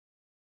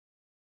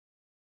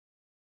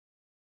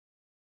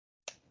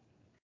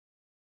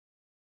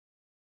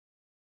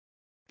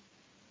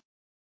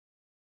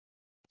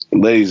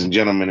Ladies and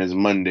gentlemen, it's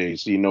Monday,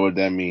 so you know what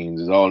that means.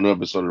 It's all new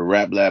episode of the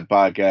Rap Lab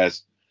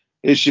podcast.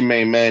 It's your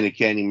main man, the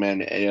Candy Man,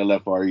 the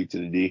ALFRE to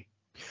the D.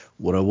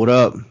 What up, what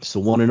up? It's the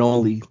one and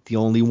only, the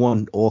only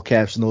one, all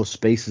caps, no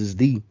spaces,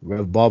 the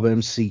Rev Barber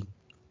MC.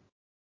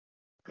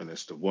 And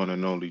it's the one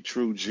and only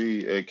True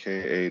G,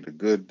 aka the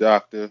Good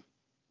Doctor,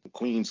 the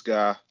Queen's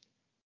guy.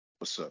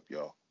 What's up,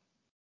 y'all?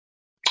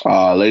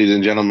 Ladies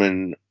and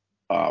gentlemen,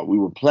 we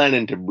were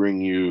planning to bring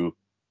you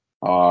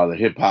the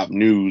hip hop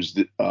news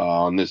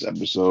on this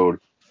episode.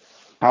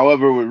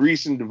 However, with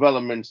recent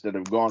developments that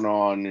have gone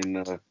on in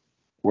the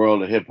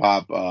world of hip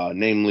hop,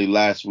 namely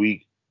last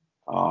week,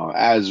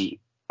 as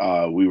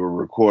we were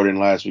recording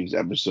last week's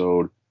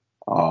episode,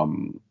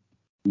 um,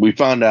 we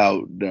found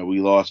out that we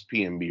lost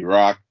PNB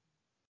Rock.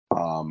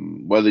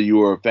 Whether you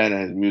were a fan of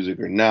his music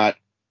or not,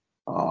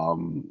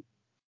 um,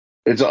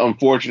 it's an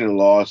unfortunate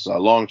loss.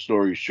 Long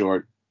story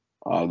short,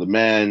 the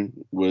man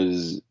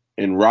was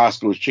in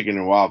Roscoe's Chicken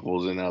and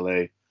Waffles in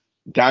LA,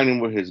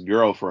 dining with his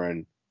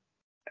girlfriend,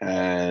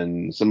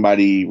 and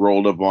somebody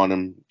rolled up on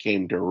him,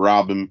 came to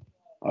rob him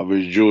of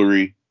his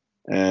jewelry,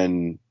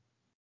 and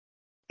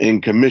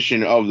in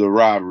commission of the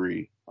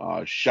robbery,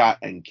 shot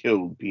and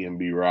killed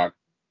PNB Rock.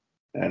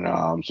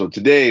 And so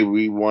today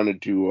we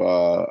wanted to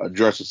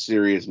address a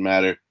serious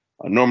matter.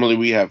 Normally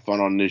we have fun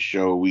on this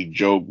show. We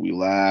joke, we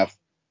laugh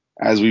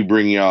as we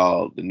bring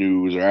y'all the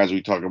news or as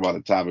we talk about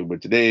a topic.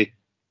 But today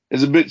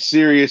is a bit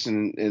serious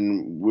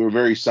and we're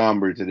very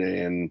somber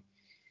today. And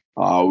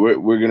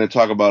we're going to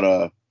talk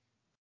about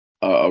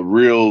a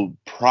real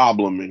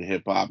problem in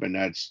hip hop, and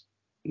that's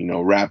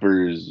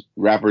rappers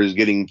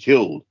getting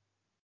killed.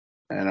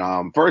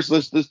 And first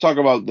let's talk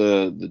about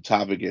the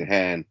topic at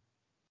hand.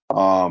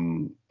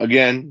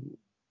 Again,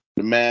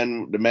 the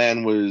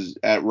man was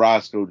at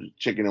Roscoe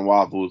Chicken and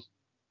Waffles,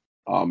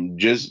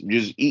 just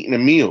eating a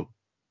meal.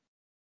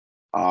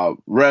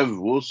 Rev,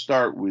 we'll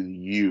start with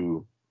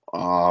you.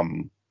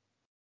 Um,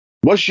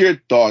 what's your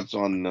thoughts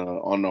on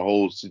the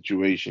whole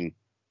situation?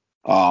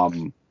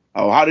 Um,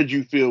 how did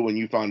you feel when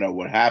you found out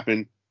what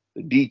happened,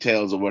 the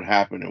details of what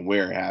happened, and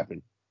where it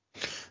happened?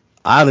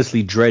 I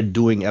honestly dread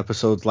doing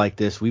episodes like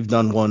this. We've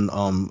done one,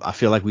 I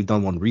feel like we've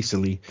done one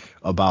recently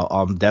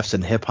about deaths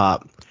in hip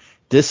hop.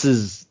 This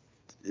is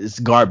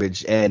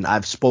garbage, and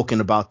I've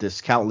spoken about this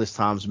countless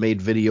times,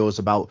 made videos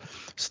about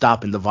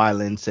stopping the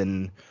violence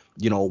and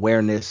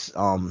awareness,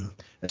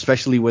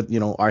 especially with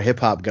our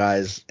hip hop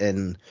guys.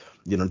 And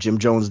Jim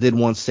Jones did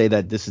once say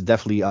that this is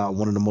definitely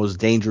one of the most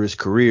dangerous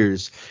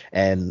careers,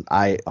 and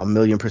I a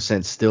million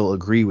percent still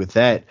agree with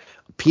that.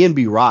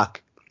 PNB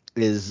Rock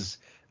is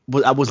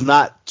but I was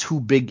not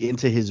too big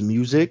into his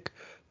music,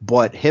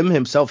 but him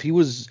himself, he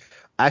was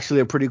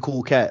actually a pretty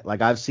cool cat.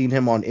 Like, I've seen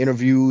him on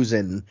interviews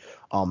and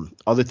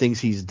other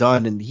things he's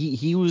done, and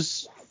he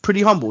was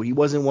pretty humble. He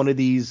wasn't one of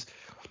these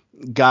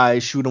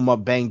guys shoot 'em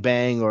up, bang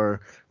bang,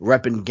 or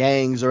repping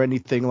gangs or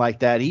anything like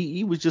that.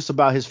 He was just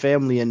about his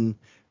family and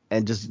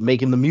just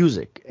making the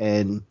music.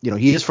 And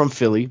he is from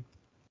Philly.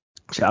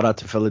 Shout out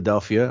to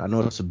Philadelphia. I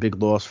know it's a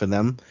big loss for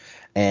them,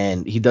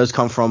 and he does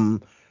come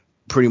from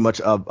pretty much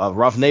a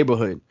rough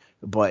neighborhood,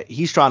 but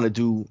he's trying to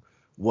do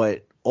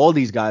what all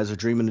these guys are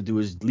dreaming to do,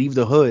 is leave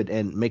the hood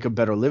and make a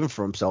better living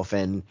for himself.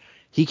 And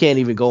he can't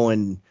even go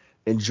and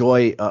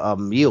enjoy a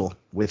meal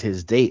with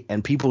his date.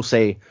 And people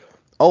say,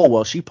 oh,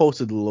 well, she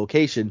posted the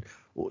location.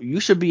 Well, you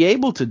should be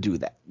able to do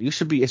that. You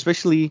should be,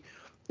 especially,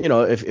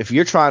 if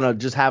you're trying to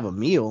just have a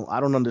meal. I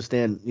don't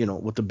understand,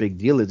 what the big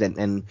deal is.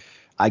 And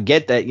I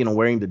get that,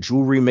 wearing the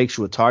jewelry makes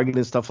you a target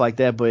and stuff like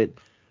that, but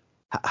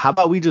how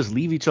about we just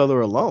leave each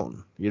other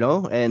alone,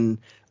 And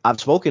I've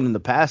spoken in the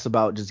past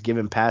about just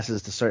giving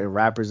passes to certain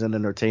rappers and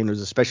entertainers,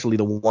 especially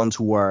the ones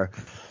who are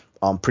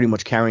pretty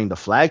much carrying the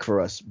flag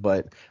for us.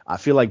 But I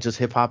feel like just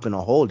hip hop in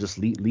a whole, just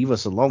leave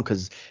us alone,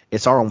 because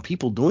it's our own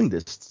people doing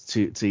this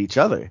to each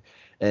other,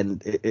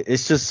 and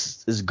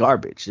it's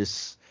garbage.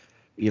 It's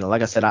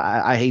like I said,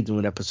 I hate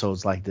doing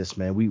episodes like this,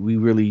 man. We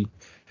really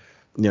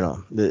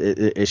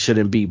it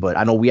shouldn't be, but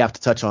I know we have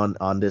to touch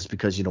on this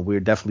because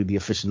we're definitely the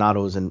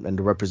aficionados and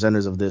the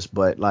representatives of this.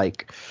 But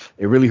like,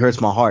 it really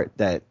hurts my heart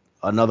that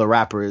another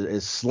rapper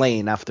is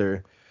slain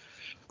after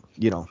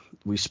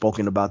we've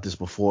spoken about this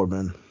before,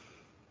 man.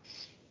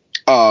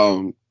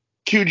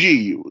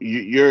 QG,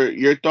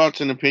 your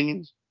thoughts and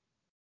opinions?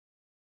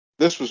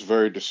 This was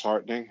very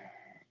disheartening.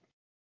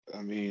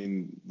 I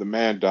mean, the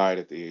man died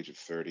at the age of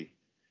 30.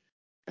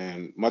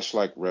 And much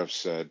like Rev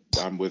said,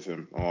 I'm with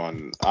him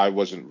on I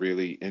wasn't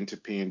really into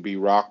P&B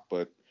Rock,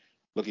 but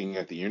looking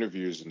at the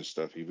interviews and the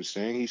stuff he was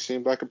saying, he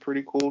seemed like a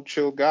pretty cool,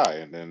 chill guy.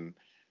 And then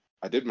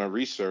I did my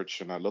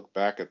research and I looked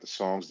back at the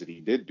songs that he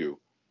did do.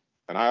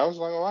 And I was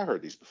like, oh, I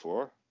heard these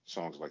before.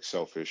 Songs like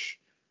Selfish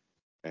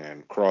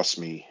and Cross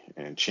Me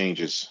and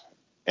Changes.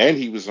 And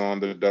he was on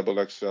the Double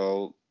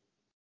XL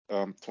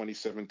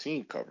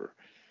 2017 cover.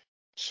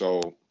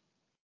 So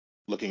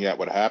looking at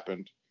what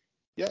happened,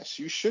 yes,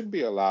 you should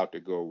be allowed to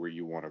go where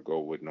you want to go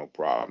with no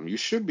problem. You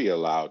should be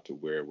allowed to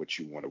wear what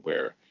you want to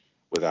wear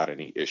without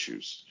any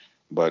issues.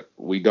 But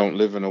we don't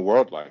live in a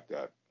world like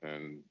that.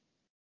 And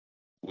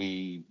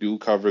We do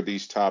cover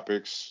these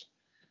topics,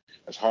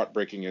 as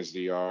heartbreaking as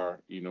they are.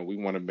 We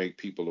want to make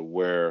people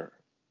aware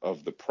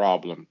of the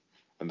problem.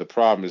 And the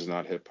problem is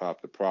not hip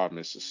hop, the problem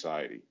is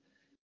society.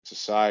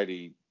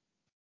 Society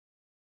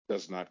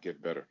does not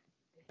get better.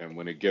 And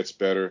when it gets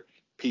better,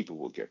 people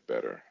will get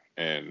better.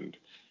 And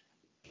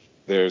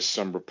there's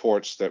some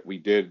reports that we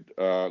did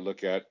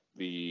look at.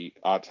 The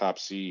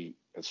autopsy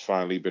has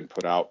finally been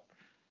put out,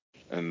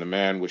 and the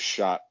man was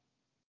shot.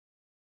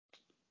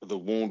 The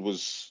wound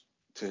was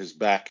to his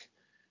back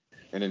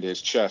and into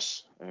his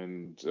chest.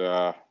 And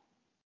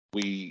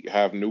we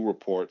have new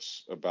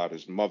reports about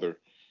his mother.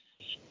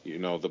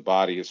 The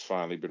body has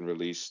finally been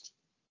released,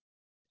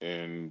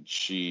 and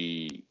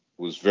she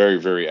was very,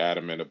 very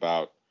adamant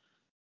about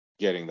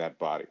getting that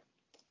body.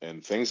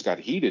 And things got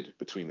heated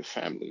between the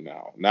family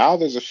now. Now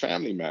there's a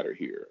family matter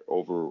here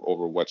over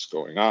what's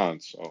going on.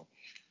 So,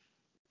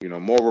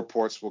 more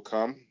reports will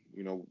come.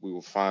 We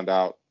will find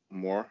out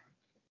more.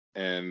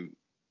 And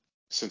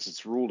since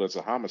it's ruled as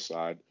a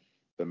homicide,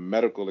 the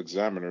medical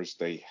examiners,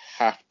 they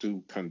have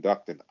to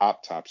conduct an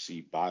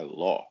autopsy by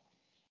law.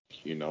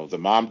 The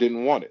mom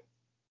didn't want it,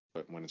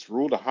 but when it's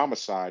ruled a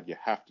homicide, you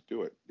have to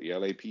do it. The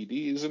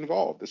LAPD is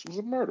involved. This was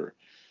a murder.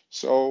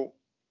 So,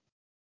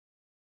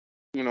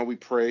 we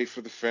pray for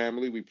the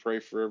family, we pray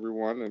for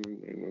everyone,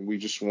 and we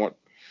just want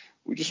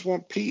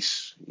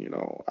peace,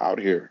 out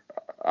here.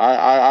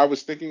 I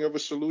was thinking of a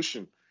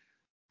solution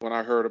when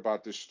I heard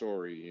about this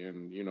story,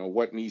 and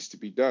what needs to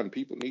be done.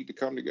 People need to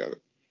come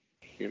together.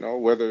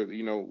 Whether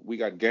we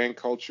got gang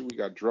culture, we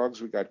got drugs,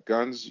 we got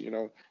guns.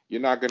 You're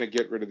not going to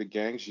get rid of the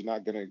gangs, you're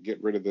not going to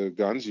get rid of the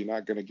guns, you're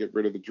not going to get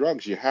rid of the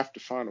drugs. You have to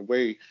find a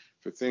way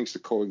for things to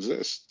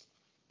coexist.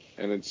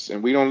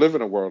 And we don't live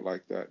in a world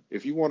like that.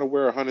 If you want to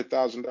wear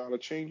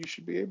 $100,000 chain, you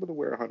should be able to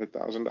wear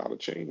 $100,000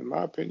 chain, in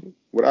my opinion,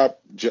 without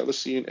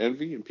jealousy and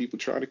envy and people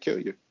trying to kill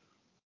you.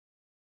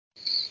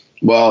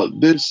 Well,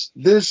 this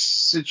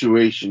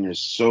situation is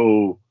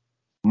so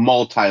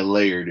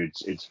multi-layered.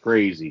 It's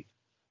crazy.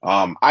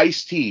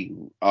 Ice T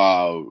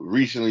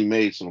recently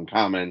made some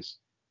comments.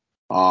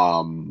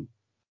 Um,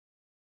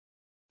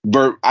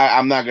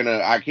 I'm not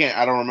gonna. I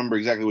don't remember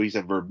exactly what he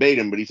said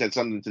verbatim, but he said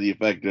something to the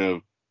effect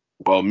of,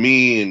 "Well,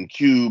 me and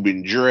Cube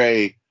and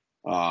Dre,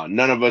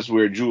 none of us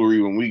wear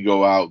jewelry when we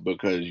go out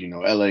because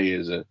LA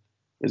is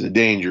a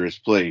dangerous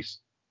place."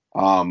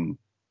 Um,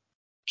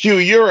 Q,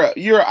 you're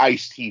a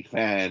Ice T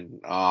fan,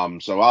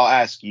 so I'll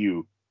ask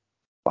you,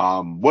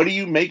 what do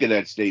you make of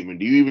that statement?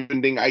 Do you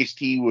even think Ice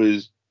T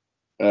was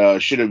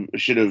should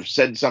have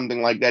said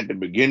something like that to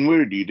begin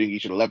with? Do you think he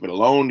should have left it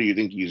alone? Do you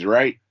think he's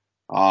right?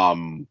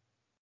 Um,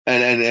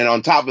 and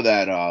on top of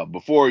that,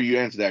 before you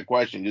answer that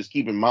question, just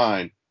keep in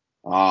mind,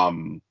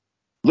 um,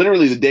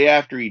 literally the day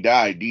after he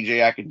died,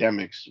 DJ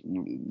Academics,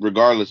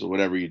 regardless of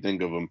whatever you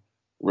think of him,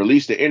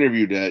 released an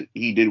interview that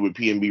he did with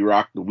PNB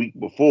Rock the week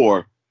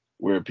before,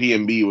 where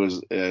PNB was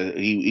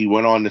he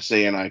went on to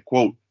say, and I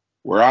quote,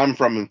 "Where I'm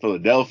from in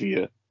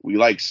Philadelphia, we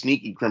like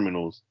sneaky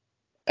criminals.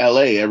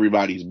 LA,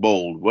 everybody's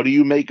bold." What do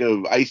you make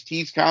of Ice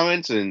T's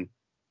comments and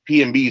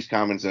PNB's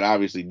comments that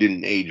obviously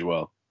didn't age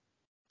well?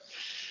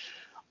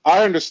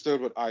 I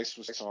understood what Ice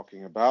was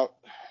talking about,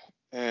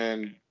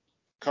 and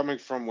coming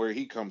from where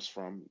he comes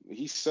from,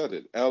 he said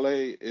it.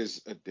 LA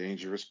is a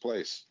dangerous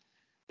place.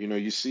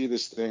 You see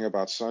this thing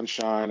about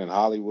sunshine and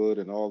Hollywood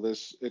and all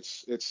this.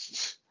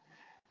 It's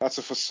that's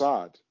a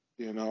facade,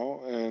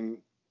 and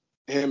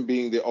him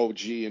being the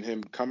OG and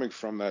him coming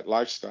from that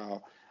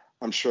lifestyle,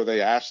 I'm sure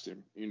they asked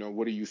him,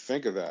 what do you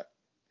think of that?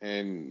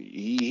 And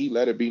he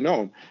let it be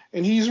known.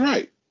 And he's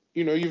right.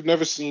 You've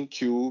never seen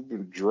Cube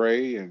and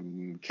Dre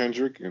and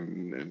Kendrick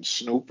and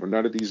Snoop or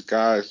none of these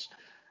guys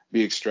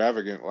be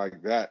extravagant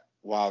like that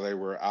while they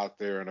were out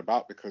there and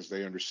about, because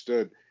they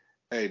understood,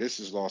 hey, this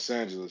is Los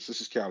Angeles, this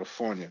is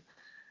California.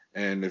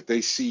 And if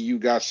they see you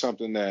got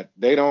something that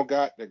they don't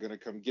got, they're going to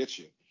come get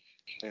you.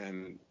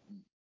 And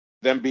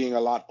them being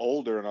a lot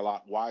older and a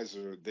lot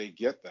wiser, they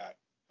get that.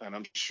 And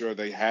I'm sure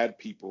they had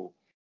people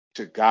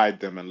to guide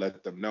them and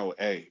let them know,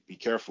 hey, be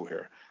careful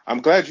here.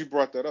 I'm glad you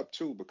brought that up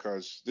too,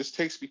 because this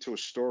takes me to a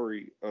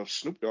story of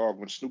Snoop Dogg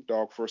when Snoop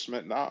Dogg first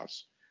met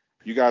Nas.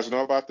 You guys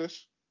know about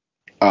this?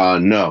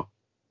 No.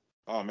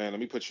 Oh man, let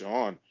me put you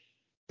on.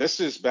 This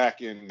is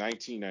back in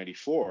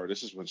 1994.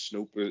 This is when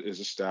Snoop is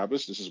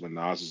established. This is when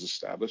Nas is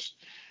established.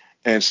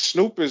 And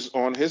Snoop is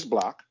on his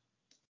block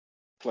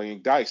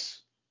playing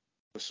dice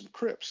with some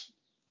Crips.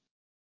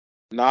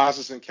 Nas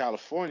is in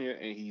California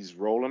and he's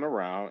rolling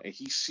around and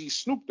he sees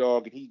Snoop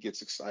Dogg and he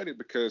gets excited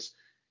because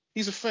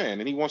he's a fan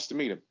and he wants to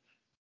meet him.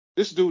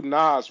 This dude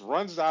Nas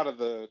runs out of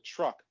the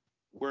truck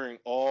wearing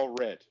all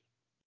red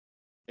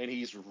and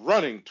he's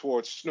running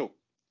towards Snoop.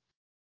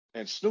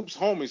 And Snoop's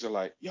homies are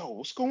like, "Yo,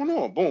 what's going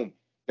on?" Boom.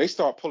 They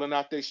start pulling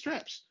out their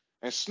straps.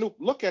 And Snoop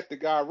look at the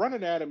guy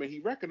running at him and he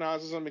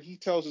recognizes him and he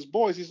tells his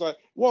boys, he's like,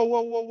 "Whoa,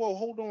 whoa, whoa, whoa,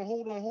 hold on,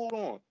 hold on, hold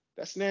on.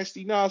 That's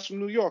Nasty Nas from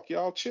New York.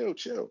 Y'all chill,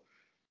 chill."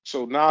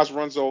 So Nas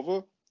runs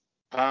over,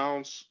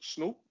 pounds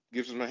Snoop,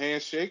 gives him a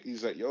handshake.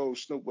 He's like, "Yo,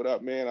 Snoop, what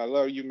up, man? I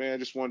love you, man.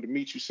 Just wanted to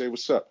meet you, say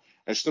what's up."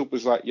 And Snoop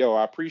is like, "Yo,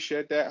 I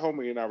appreciate that,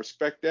 homie, and I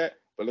respect that.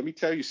 But let me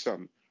tell you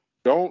something.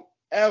 Don't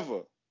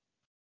ever,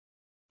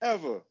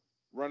 ever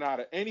run out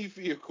of any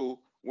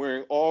vehicle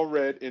wearing all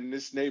red in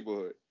this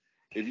neighborhood.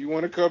 If you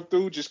want to come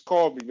through, just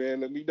call me,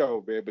 man. Let me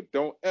know, man. But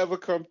don't ever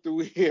come through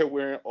here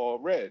wearing all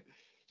red."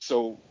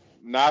 So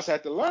Nas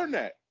had to learn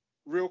that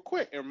real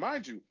quick. And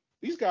mind you,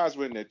 these guys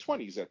were in their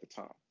 20s at the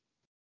time.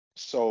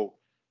 So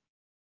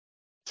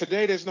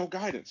today there's no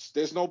guidance.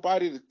 There's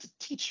nobody to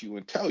teach you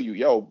and tell you,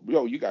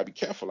 yo, you gotta be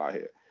careful out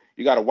here.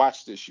 You gotta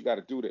watch this. You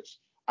gotta do this.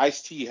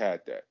 Ice T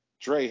had that.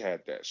 Dre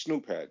had that.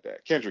 Snoop had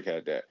that. Kendrick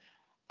had that.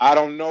 I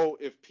don't know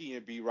if P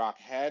and B Rock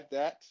had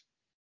that.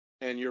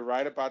 And you're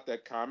right about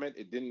that comment.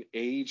 It didn't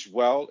age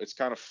well. It's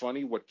kind of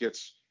funny what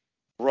gets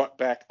brought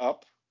back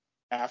up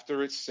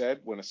after it's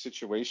said when a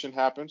situation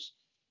happens.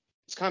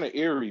 It's kind of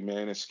eerie,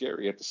 man, and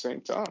scary at the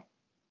same time.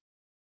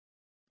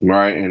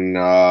 Right. And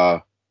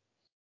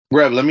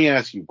Rev, let me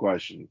ask you a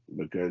question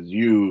because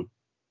you're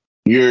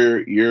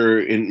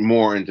in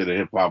more into the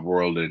hip hop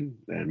world than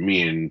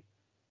me and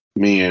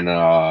me and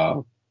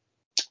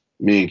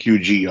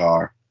QG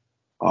are.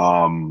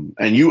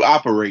 And you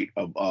operate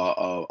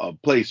a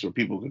place where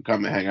people can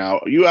come and hang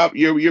out.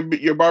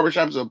 Your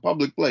barbershop is a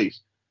public place.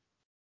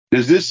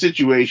 Does this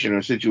situation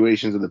or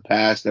situations of the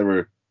past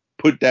ever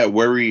put that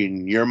worry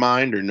in your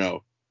mind or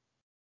no?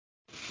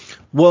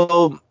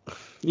 Well,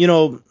 you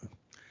know,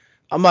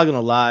 I'm not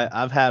gonna lie.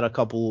 I've had a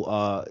couple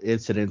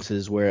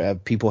incidences where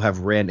people have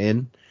ran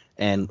in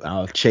and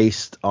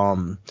chased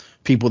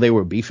people they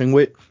were beefing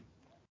with,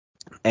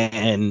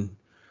 and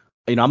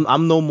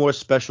I'm no more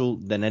special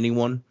than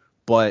anyone,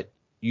 but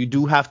you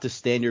do have to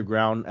stand your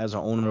ground as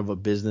an owner of a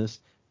business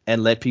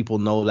and let people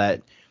know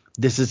that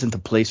this isn't the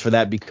place for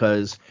that,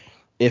 because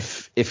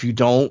if you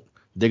don't,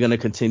 they're gonna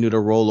continue to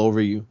roll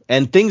over you.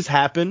 And things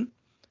happen.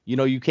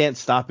 You can't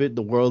stop it.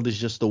 The world is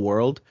just the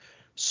world.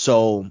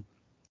 So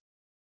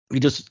you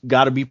just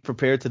got to be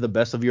prepared to the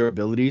best of your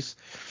abilities.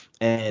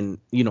 And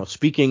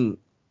speaking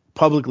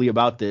publicly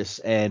about this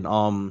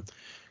and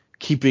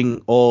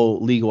keeping all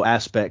legal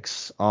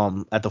aspects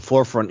at the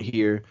forefront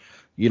here.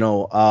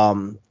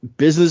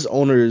 Business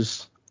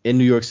owners in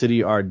New York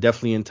City are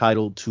definitely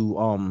entitled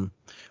to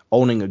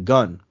owning a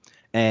gun,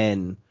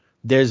 and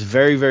there's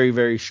very, very,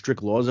 very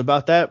strict laws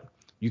about that.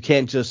 You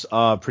can't just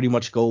pretty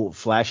much go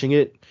flashing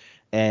it,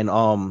 and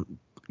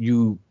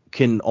you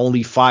can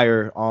only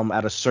fire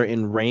at a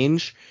certain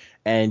range,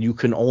 and you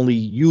can only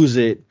use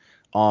it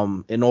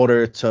in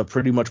order to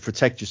pretty much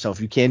protect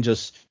yourself. You can't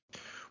just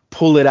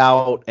pull it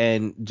out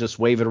and just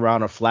wave it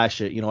around or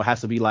flash it. It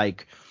has to be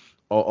like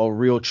a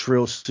real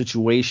trill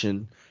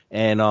situation.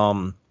 And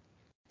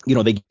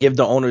they give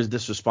the owners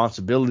this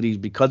responsibility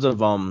because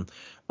of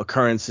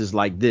occurrences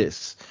like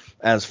this.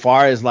 As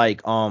far as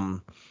like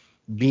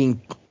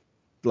being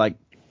like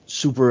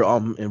super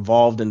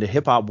involved in the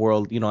hip hop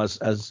world,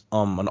 as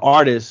an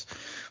artist,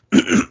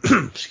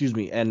 excuse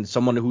me, and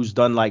someone who's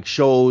done like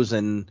shows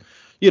and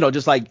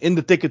just like in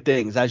the thick of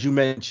things, as you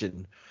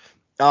mentioned.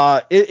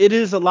 It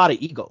is a lot of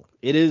ego.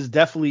 It is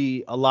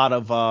definitely a lot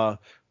of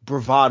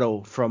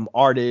bravado from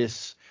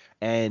artists,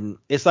 and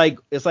it's like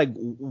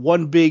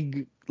one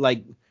big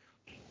like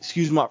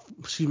excuse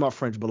my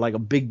French, but like a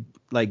big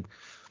like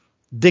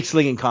dick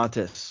slinging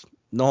contest.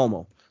 No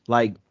homo.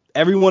 Like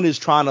everyone is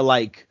trying to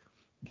like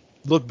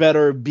look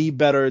better, be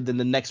better than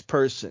the next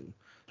person.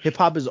 Hip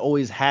hop has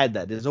always had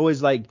that. There's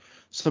always like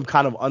some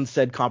kind of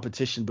unsaid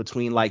competition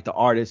between like the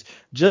artists.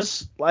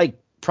 Just like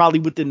probably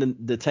within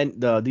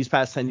these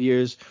past 10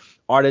 years,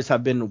 artists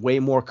have been way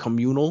more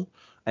communal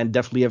and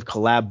definitely have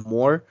collabed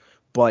more.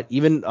 But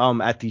even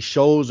at these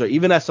shows or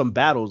even at some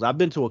battles, I've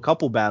been to a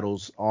couple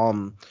battles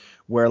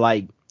where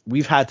like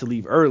we've had to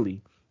leave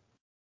early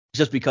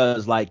just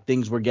because like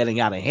things were getting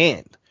out of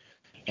hand.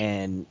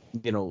 And,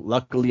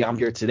 luckily I'm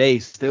here today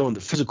still in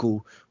the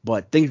physical,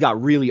 but things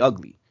got really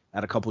ugly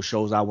at a couple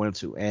shows I went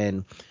to.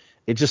 And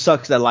it just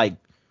sucks that like,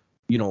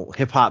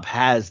 hip hop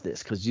has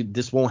this, because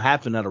this won't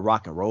happen at a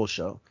rock and roll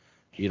show.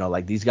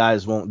 Like these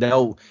guys won't,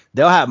 they'll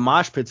have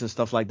mosh pits and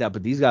stuff like that,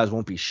 but these guys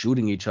won't be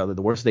shooting each other.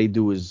 The worst they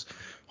do is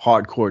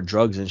hardcore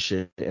drugs and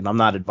shit. And I'm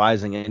not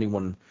advising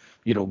anyone,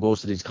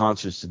 goes to these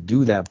concerts to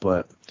do that.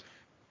 But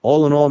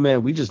all in all,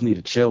 man, we just need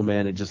to chill,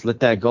 man, and just let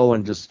that go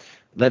and just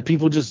let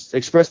people just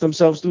express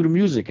themselves through the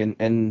music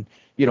and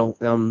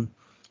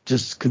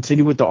just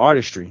continue with the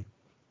artistry.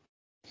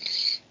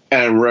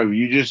 And Rev,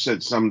 you just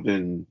said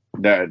something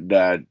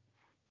that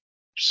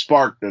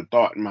sparked a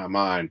thought in my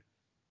mind.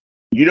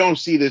 You don't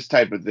see this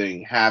type of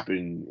thing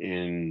happen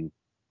in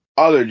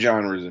other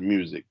genres of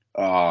music.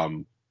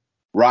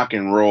 Rock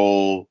and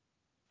roll,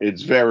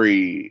 it's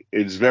very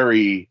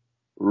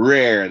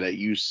rare that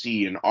you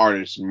see an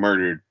artist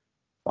murdered.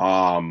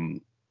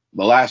 The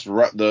last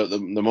rock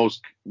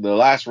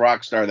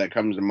star that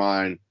comes to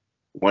mind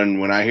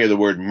when I hear the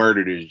word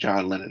murdered is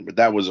John Lennon, but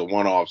that was a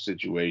one-off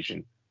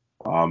situation.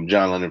 John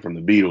Lennon from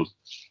the Beatles.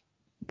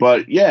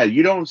 But yeah,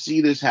 you don't see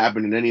this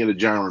happen in any other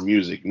genre of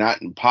music,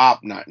 not in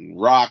pop, not in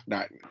rock,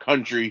 not in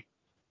country.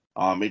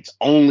 It's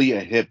only a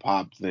hip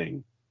hop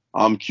thing.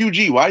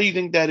 QG, why do you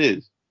think that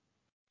is?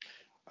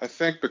 I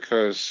think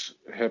because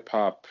hip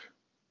hop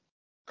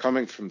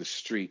coming from the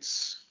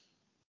streets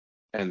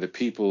and the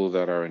people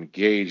that are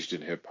engaged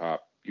in hip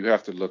hop, you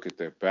have to look at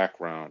their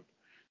background.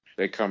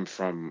 They come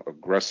from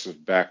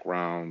aggressive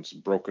backgrounds,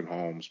 broken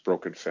homes,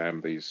 broken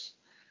families,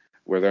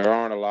 where there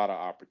aren't a lot of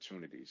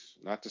opportunities.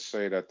 Not to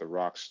say that the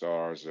rock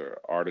stars or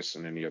artists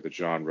in any other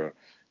genre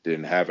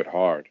didn't have it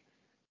hard.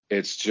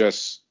 It's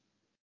just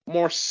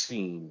more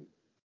seen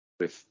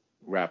with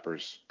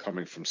rappers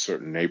coming from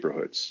certain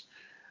neighborhoods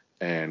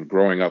and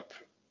growing up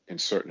in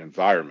certain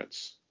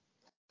environments.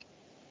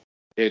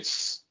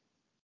 It's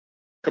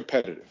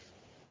competitive.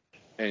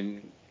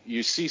 And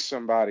you see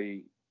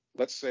somebody,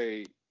 let's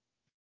say,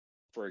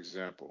 for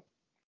example,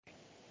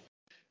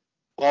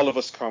 all of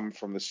us come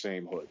from the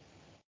same hood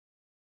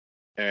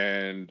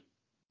and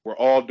we're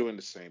all doing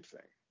the same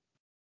thing.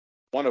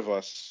 One of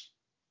us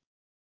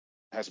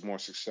has more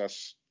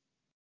success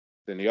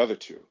than the other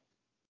two,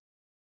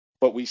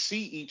 but we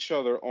see each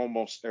other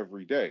almost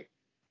every day.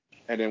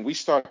 And then we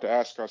start to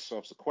ask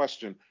ourselves the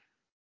question,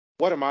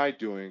 what am I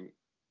doing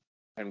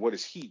and what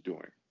is he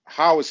doing?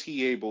 How is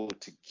he able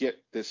to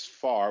get this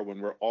far when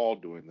we're all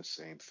doing the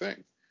same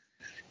thing?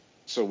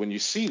 So when you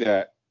see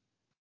that,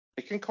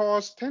 it can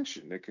cause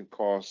tension, it can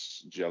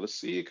cause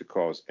jealousy, it could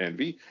cause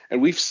envy.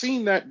 And we've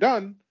seen that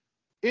done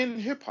in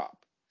hip hop.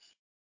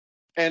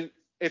 And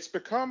it's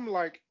become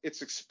like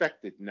it's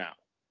expected now.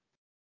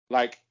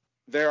 Like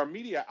there are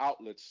media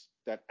outlets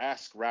that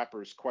ask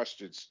rappers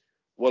questions.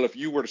 Well, if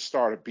you were to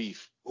start a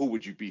beef, who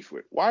would you beef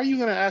with? Why are you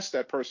going to ask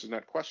that person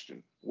that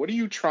question? What are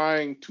you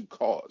trying to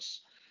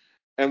cause?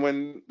 And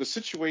when the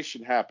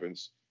situation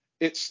happens,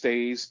 it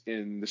stays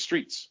in the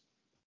streets.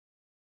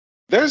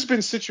 There's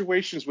been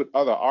situations with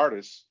other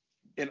artists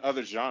in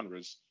other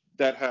genres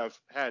that have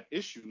had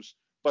issues,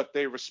 but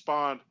they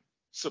respond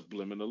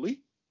subliminally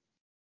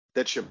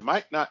that you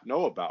might not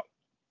know about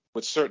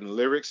with certain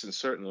lyrics and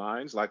certain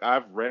lines. Like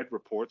I've read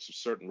reports of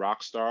certain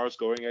rock stars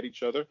going at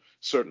each other,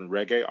 certain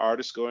reggae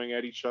artists going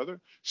at each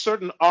other,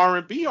 certain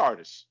R&B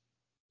artists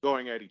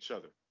going at each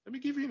other. Let me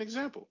give you an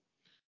example.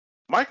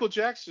 Michael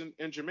Jackson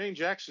and Jermaine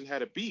Jackson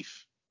had a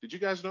beef. Did you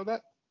guys know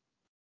that?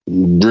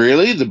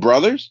 Really? The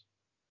brothers?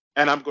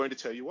 And I'm going to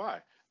tell you why.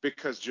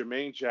 Because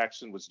Jermaine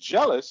Jackson was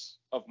jealous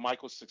of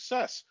Michael's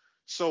success.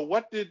 So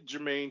what did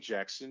Jermaine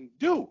Jackson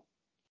do?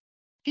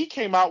 He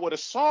came out with a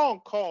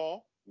song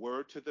called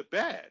Word to the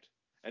Bad.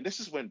 And this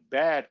is when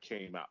Bad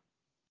came out.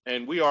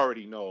 And we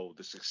already know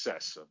the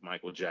success of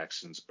Michael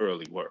Jackson's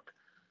early work.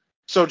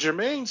 So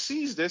Jermaine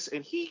sees this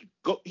and he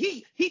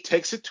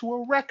takes it to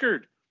a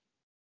record.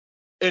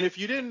 And if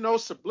you didn't know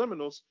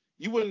subliminals,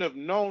 you wouldn't have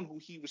known who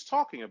he was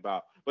talking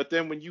about. But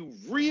then when you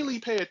really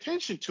pay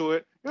attention to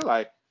it, you're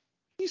like,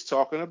 he's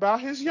talking about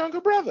his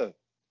younger brother.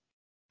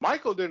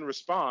 Michael didn't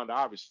respond,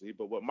 obviously,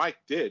 but what Mike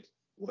did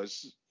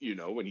was,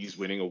 when he's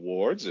winning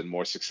awards and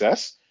more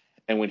success,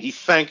 and when he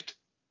thanked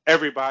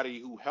everybody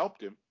who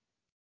helped him,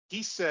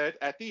 he said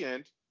at the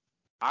end,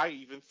 I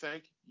even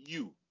thank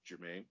you,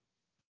 Jermaine,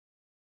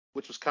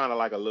 which was kind of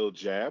like a little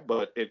jab,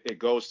 but it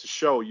goes to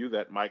show you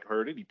that Mike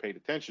heard it. He paid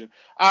attention.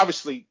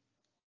 Obviously,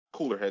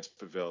 cooler heads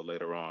prevailed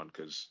later on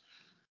because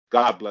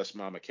God bless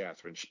Mama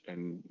Catherine,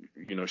 and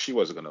she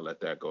wasn't going to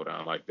let that go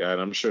down like that.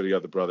 I'm sure the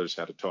other brothers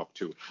had to talk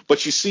too.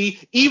 But you see,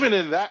 even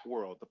in that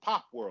world, the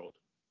pop world,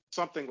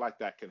 something like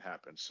that can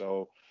happen.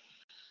 So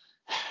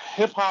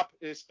hip hop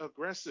is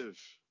aggressive,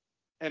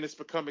 and it's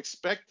become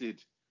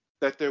expected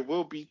that there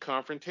will be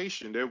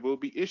confrontation, there will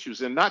be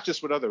issues, and not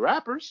just with other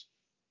rappers,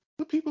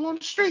 with people on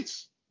the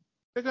streets.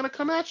 They're going to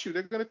come at you.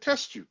 They're going to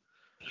test you.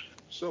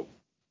 So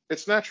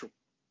it's natural,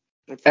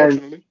 And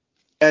unfortunately.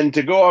 and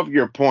to go off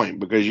your point,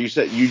 because you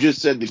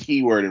just said the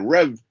key word, and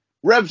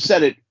Rev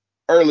said it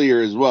earlier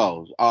as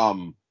well.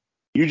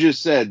 You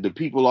just said the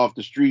people off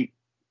the street.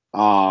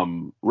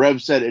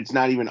 Rev said it's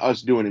not even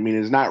us doing it. I mean,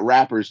 it's not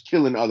rappers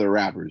killing other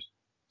rappers.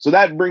 So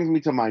that brings me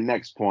to my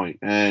next point.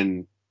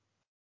 And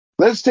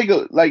let's take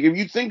a like if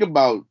you think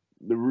about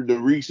the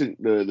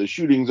recent the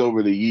shootings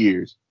over the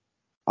years,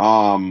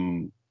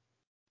 um,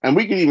 and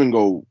we can even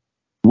go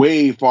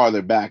way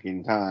farther back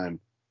in time.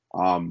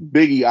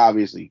 Biggie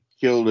obviously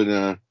killed in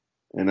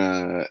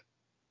a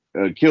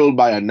killed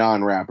by a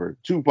non-rapper.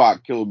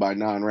 Tupac killed by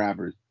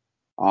non-rappers.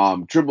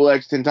 Triple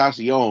X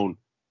Tentacion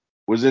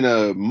was in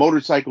a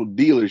motorcycle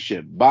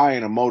dealership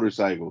buying a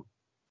motorcycle,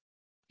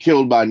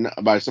 killed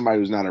by somebody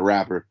who's not a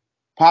rapper.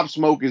 Pop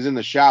Smoke is in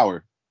the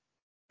shower.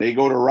 They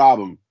go to rob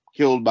him,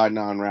 killed by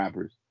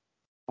non-rappers.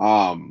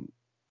 Um,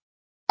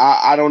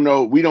 I don't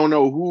know. We don't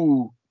know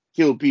who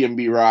killed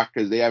PNB Rock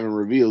because they haven't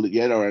revealed it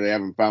yet or they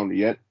haven't found it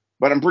yet.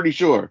 But I'm pretty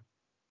sure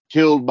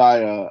killed by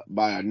a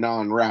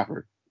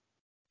non-rapper.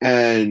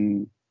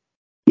 And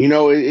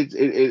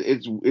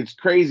it's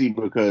crazy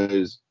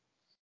because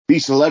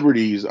these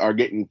celebrities are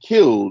getting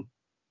killed.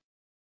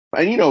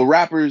 And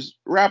rappers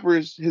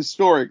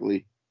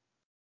historically,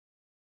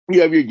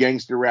 you have your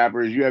gangster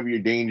rappers, you have your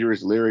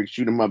dangerous lyrics,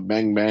 shoot 'em up,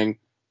 bang bang.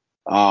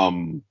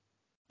 Um,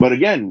 but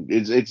again,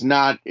 it's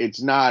not.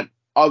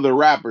 other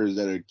rappers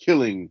that are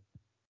killing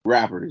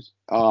rappers.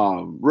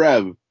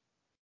 Rev,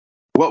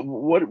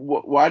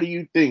 why do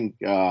you think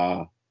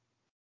that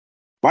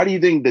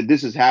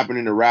this is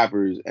happening to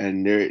rappers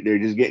and they're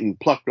just getting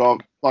plucked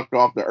off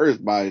the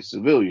earth by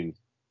civilians?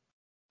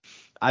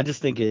 I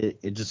just think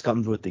it just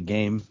comes with the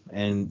game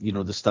and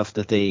the stuff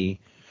that they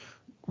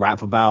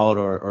rap about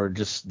or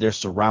just their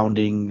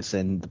surroundings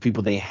and the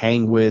people they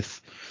hang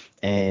with.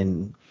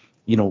 And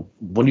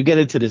when you get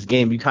into this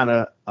game, you kind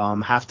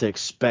of have to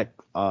expect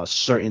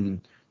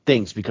certain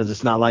things because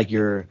it's not like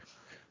you're,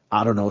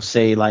 I don't know,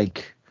 say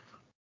like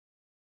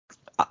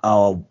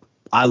uh,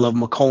 I Love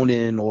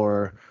McConan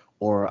or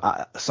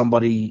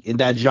somebody in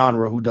that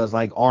genre who does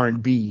like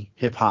R&B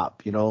hip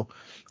hop.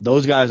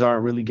 Those guys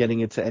aren't really getting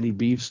into any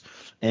beefs,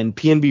 and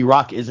PNB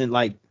Rock isn't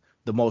like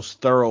the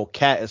most thorough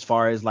cat as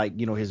far as like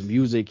his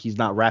music. He's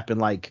not rapping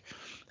like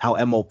how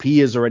MOP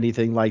is or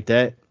anything like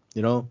that.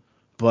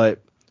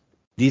 But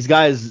these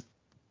guys,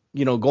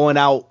 going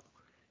out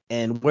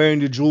and wearing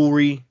the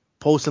jewelry,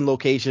 posting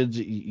locations,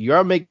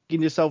 you're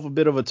making yourself a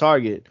bit of a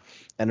target.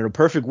 And in a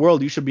perfect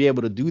world, you should be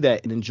able to do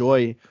that and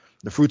enjoy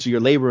the fruits of your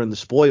labor and the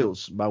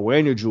spoils by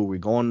wearing your jewelry,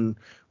 going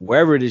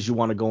wherever it is you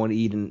want to go and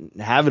eat and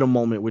having a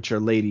moment with your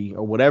lady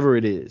or whatever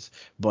it is.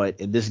 But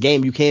in this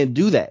game, you can't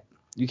do that.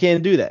 You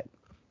can't do that.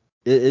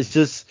 It's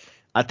just,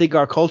 I think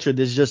our culture,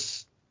 there's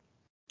just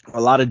a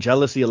lot of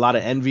jealousy, a lot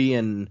of envy,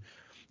 and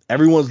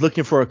everyone's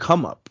looking for a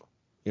come up,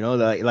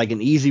 like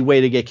an easy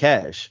way to get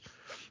cash.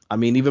 I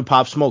mean, even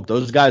Pop Smoke,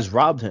 those guys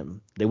robbed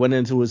him. They went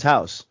into his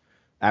house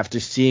after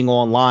seeing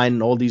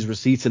online all these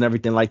receipts and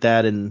everything like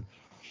that, and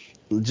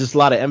just a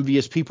lot of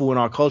envious people in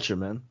our culture,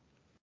 man.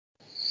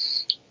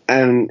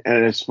 And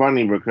it's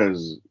funny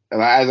because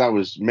as I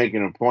was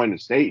making a point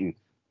of stating,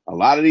 a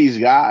lot of these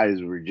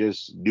guys were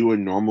just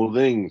doing normal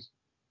things.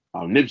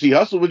 Nipsey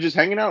Hussle was just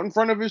hanging out in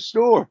front of his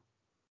store.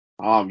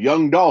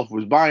 Young Dolph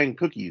was buying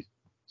cookies.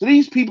 So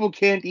these people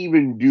can't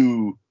even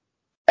do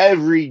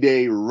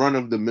everyday run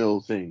of the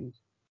mill things.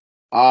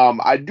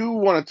 I do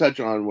want to touch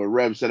on what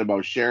Rev said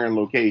about sharing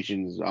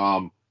locations.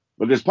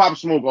 Because Pop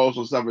Smoke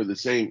also suffered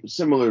the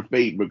similar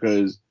fate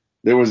because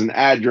there was an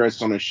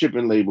address on a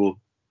shipping label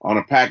on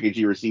a package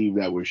he received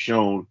that was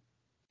shown.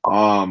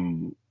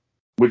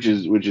 Which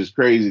is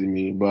crazy to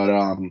me.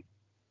 But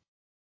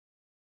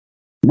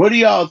what do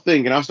y'all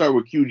think? And I'll start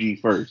with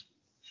QG first.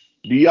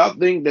 Do y'all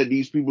think that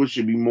these people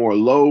should be more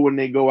low when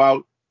they go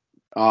out?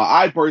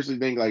 I personally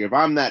think like if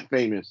I'm that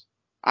famous,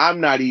 I'm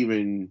not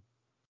even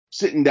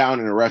sitting down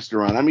in a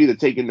restaurant. I'm either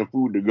taking the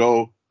food to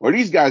go, or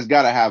these guys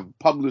got to have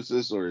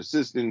publicists or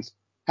assistants.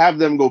 Have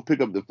them go pick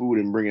up the food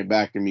and bring it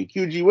back to me.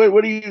 QG,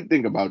 what do you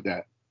think about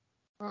that?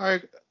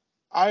 I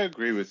I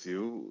agree with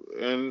you,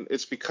 and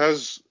it's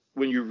because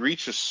when you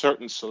reach a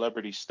certain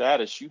celebrity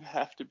status, you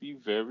have to be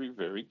very,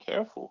 very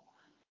careful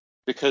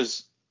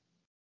because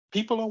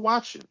people are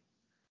watching.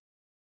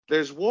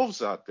 There's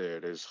wolves out there,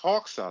 there's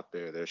hawks out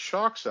there, there's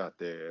sharks out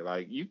there.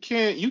 Like you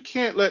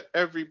can't let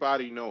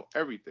everybody know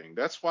everything.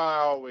 That's why I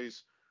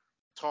always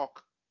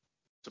talk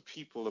to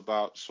people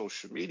about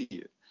social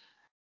media.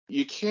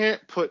 You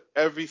can't put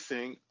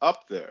everything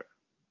up there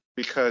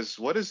because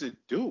what does it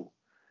do?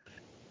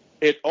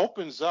 It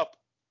opens up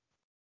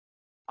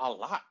a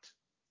lot,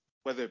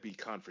 whether it be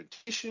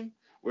confrontation,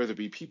 whether it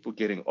be people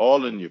getting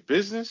all in your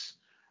business.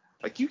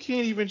 Like you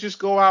can't even just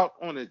go out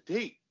on a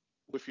date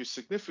with your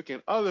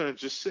significant other and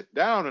just sit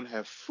down and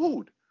have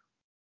food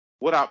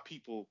without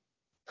people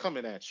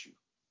coming at you.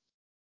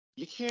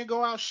 You can't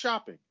go out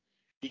shopping.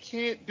 You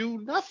can't do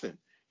nothing.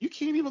 You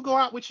can't even go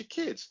out with your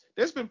kids.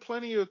 There's been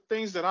plenty of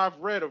things that I've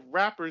read of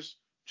rappers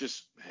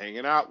just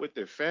hanging out with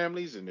their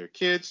families and their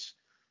kids,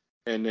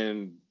 and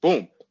then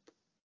boom,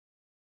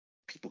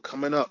 people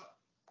coming up.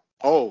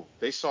 Oh,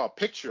 they saw a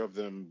picture of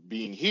them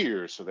being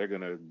here, so they're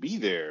gonna be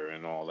there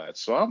and all that.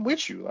 So I'm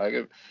with you. Like,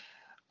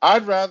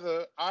 I'd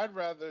rather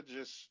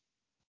just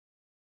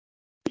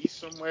be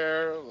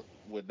somewhere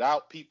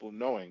without people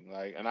knowing.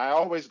 Like, and I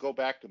always go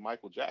back to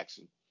Michael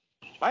Jackson.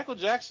 Michael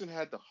Jackson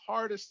had the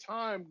hardest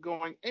time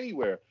going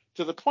anywhere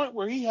to the point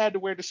where he had to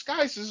wear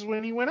disguises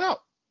when he went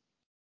out.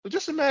 So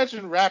just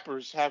imagine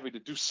rappers having to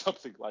do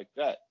something like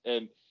that.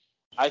 And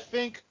I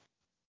think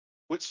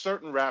with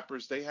certain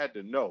rappers, they had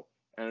to know.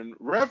 And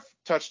Rev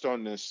touched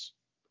on this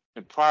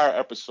in prior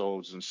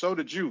episodes, and so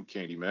did you,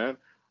 Candyman,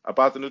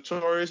 about the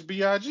Notorious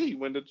B.I.G.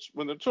 When the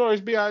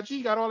Notorious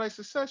B.I.G. got all that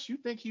success, you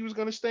think he was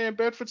going to stay in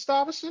Bedford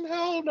Stuyvesant?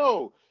 Hell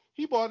no.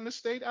 He bought an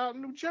estate out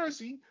in New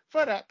Jersey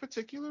for that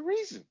particular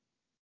reason.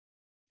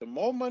 The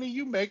more money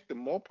you make, the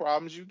more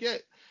problems you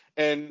get.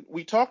 And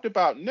we talked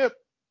about Nip.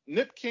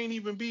 Nip can't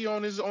even be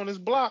on his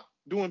block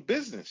doing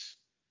business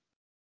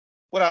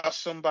without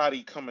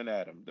somebody coming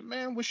at him. The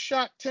man was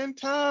shot 10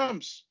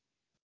 times.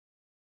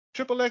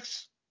 Triple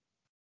X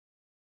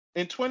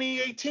in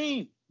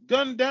 2018,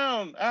 gunned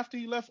down after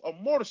he left a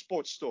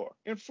motorsports store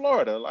in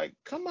Florida. Like,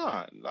 come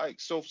on. Like,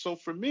 so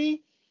for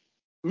me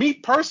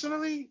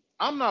personally,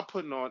 I'm not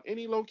putting on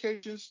any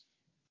locations.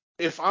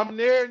 If I'm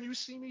there and you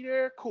see me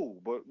there,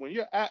 cool. But when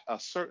you're at a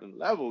certain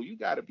level, you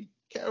got to be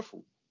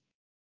careful.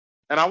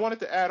 And I wanted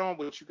to add on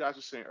what you guys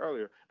were saying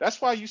earlier.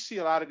 That's why you see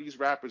a lot of these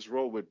rappers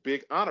roll with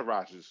big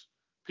entourages,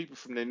 people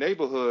from their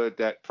neighborhood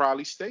that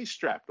probably stay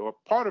strapped or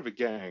part of a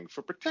gang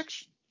for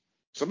protection.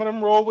 Some of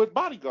them roll with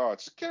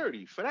bodyguards,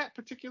 security for that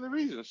particular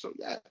reason. So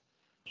yeah,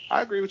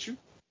 I agree with you.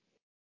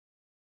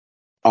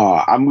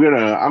 I'm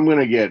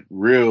gonna get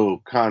real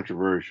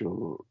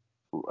controversial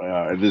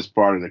at this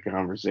part of the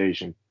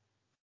conversation.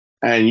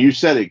 And you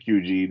said it,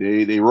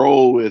 QG. They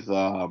roll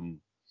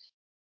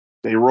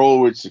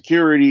with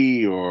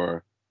security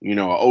or an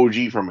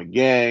OG from a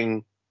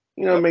gang.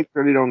 Yep. Make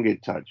sure they don't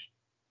get touched.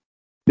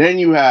 Then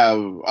you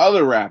have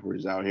other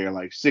rappers out here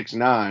like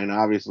 6ix9ine.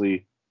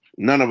 Obviously,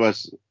 none of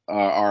us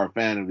are a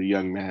fan of the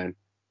young man,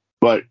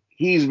 but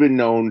he's been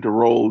known to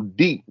roll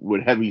deep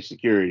with heavy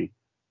security.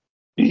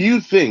 Do you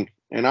think?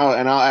 And I'll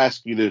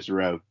ask you this,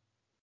 Rev.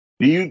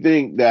 Do you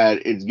think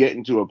that it's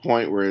getting to a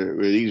point where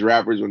these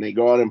rappers, when they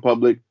go out in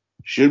public,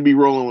 should be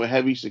rolling with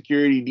heavy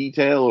security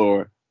detail,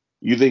 or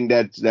you think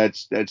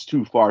that's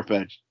too far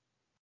fetched?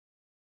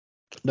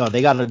 No,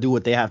 they got to do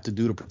what they have to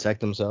do to protect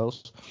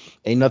themselves.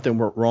 Ain't nothing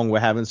wrong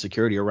with having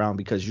security around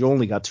because you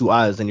only got two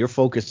eyes and you're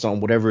focused on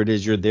whatever it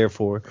is you're there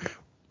for,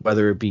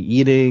 whether it be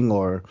eating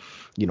or,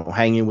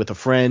 hanging with a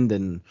friend.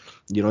 And,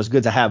 it's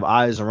good to have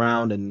eyes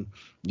around and,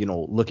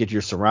 look at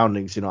your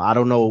surroundings. I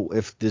don't know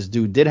if this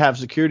dude did have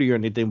security or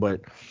anything,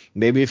 but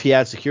maybe if he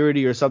had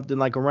security or something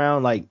like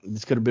around, like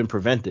this could have been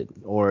prevented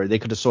or they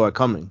could have saw it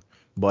coming.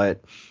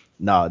 But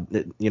no,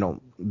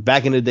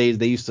 back in the days,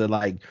 they used to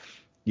like,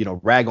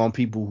 rag on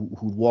people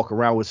who walk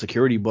around with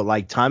security, but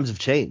like times have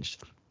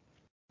changed.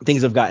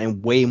 Things have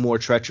gotten way more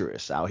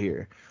treacherous out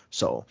here.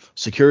 So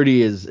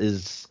security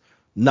is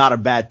not a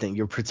bad thing.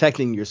 You're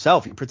protecting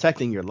yourself. You're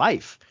protecting your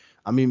life.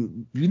 I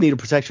mean, you need to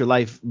protect your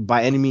life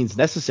by any means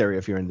necessary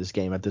if you're in this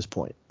game at this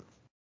point.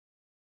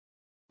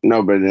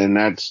 No, but then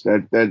that's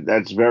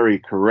very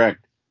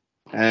correct.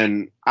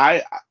 And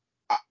I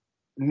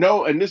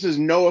no, and this is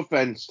no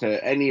offense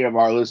to any of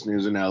our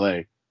listeners in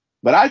LA,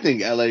 but I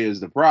think LA is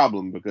the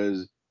problem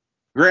because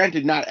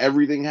granted, not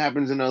everything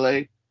happens in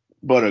LA,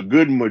 but a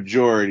good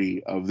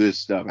majority of this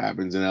stuff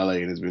happens in LA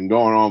and it's been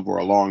going on for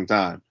a long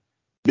time.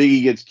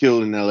 Biggie gets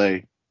killed in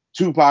LA.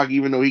 Tupac,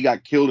 even though he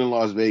got killed in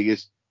Las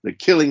Vegas, the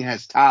killing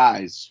has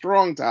ties,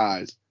 strong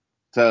ties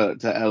to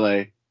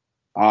LA.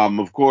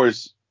 Of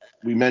course,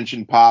 we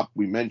mentioned Pop,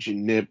 we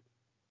mentioned Nip,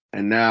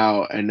 and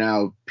now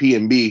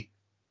PNB,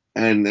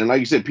 and like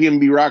you said,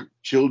 PNB Rock,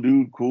 chill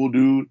dude, cool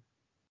dude,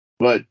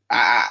 but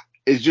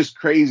it's just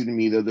crazy to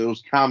me that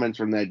those comments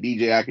from that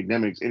DJ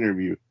Academics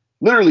interview,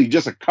 literally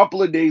just a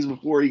couple of days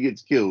before he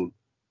gets killed,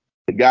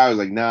 the guy was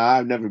like, "Nah,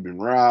 I've never been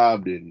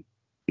robbed, and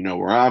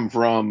where I'm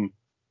from,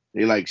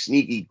 we like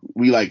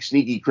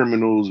sneaky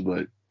criminals,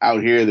 but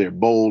out here they're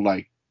bold."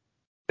 Like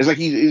it's like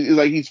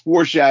he's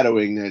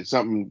foreshadowing that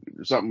something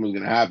was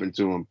gonna happen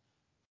to him.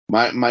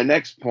 My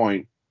next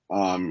point,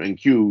 and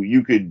Q,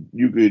 you could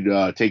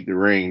take the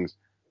reins.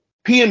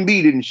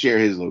 PNB didn't share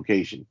his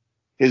location.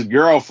 His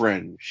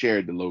girlfriend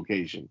shared the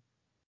location.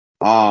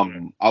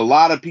 A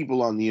lot of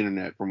people on the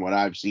internet, from what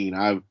I've seen,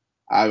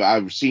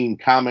 I've seen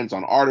comments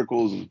on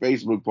articles and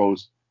Facebook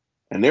posts,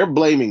 and they're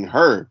blaming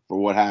her for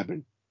what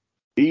happened.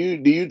 Do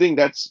you think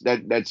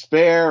that's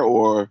fair,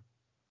 or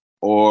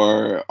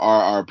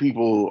are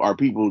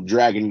people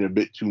dragging it a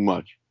bit too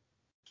much?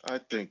 I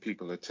think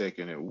people are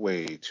taking it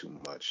way too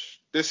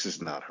much. This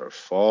is not her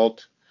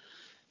fault.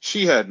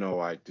 She had no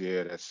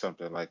idea that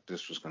something like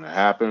this was going to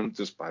happen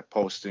just by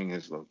posting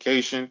his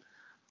location.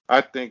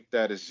 I think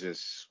that is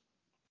just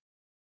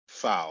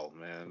foul,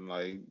 man.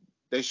 Like,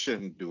 they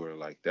shouldn't do her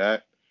like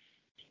that.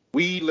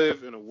 We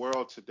live in a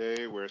world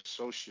today where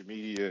social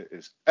media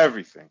is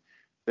everything.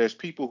 There's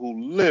people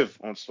who live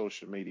on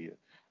social media.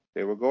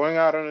 They were going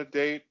out on a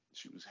date.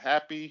 She was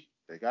happy.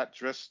 They got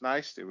dressed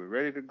nice. They were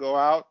ready to go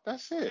out.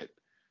 That's it.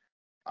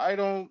 I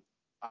don't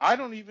I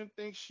don't even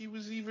think she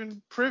was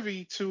even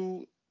privy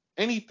to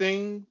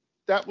anything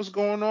that was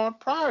going on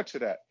prior to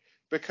that.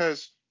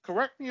 Because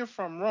correct me if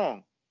I'm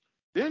wrong,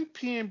 didn't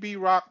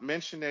PNB Rock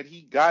mention that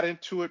he got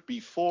into it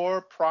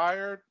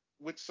prior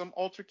with some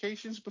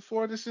altercations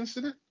before this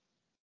incident?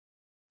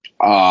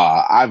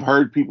 I've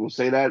heard people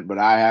say that, but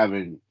I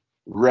haven't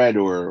read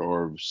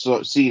or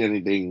seen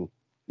anything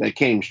that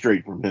came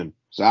straight from him.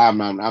 So I'm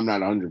not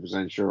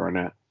 100% sure on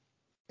that.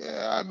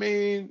 Yeah, I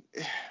mean,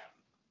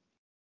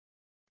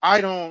 I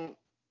don't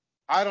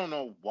I don't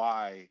know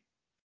why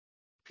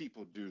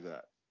people do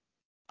that.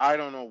 I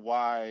don't know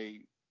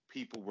why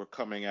people were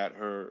coming at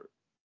her.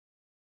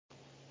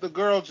 The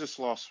girl just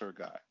lost her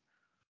guy.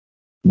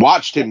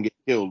 Watched Well, him get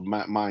killed,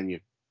 mind you.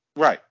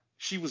 right.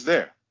 She was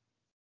there.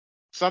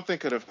 Something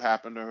could have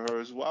happened to her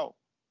as well.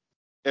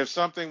 If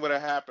something would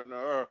have happened to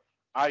her,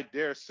 I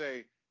dare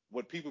say,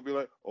 would people be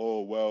like,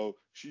 oh, well,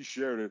 she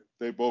shared it.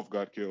 They both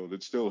got killed.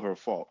 It's still her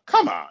fault.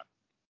 Come on.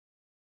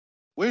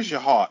 Where's your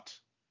heart?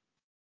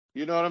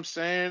 You know what I'm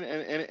saying?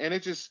 And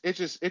it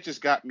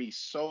just got me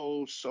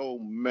so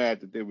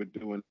mad that they were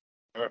doing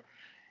her.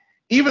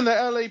 Even the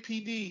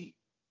LAPD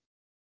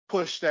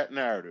pushed that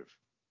narrative.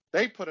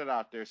 They put it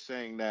out there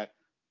saying that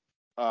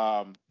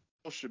um,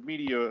 social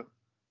media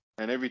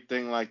and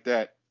everything like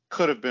that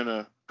could have been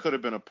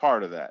a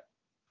part of that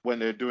when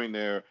they're doing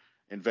their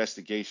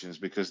investigations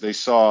because they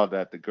saw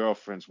that the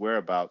girlfriend's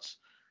whereabouts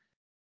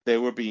they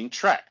were being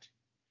tracked.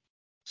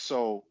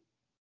 So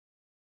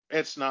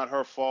it's not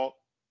her fault.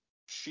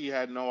 She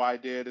had no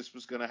idea this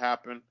was going to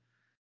happen.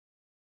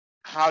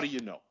 How do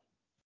you know?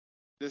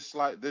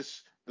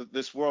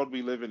 This world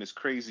we live in is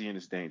crazy and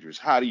it's dangerous.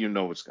 How do you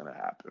know it's going to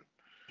happen?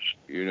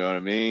 You know what I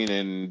mean?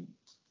 And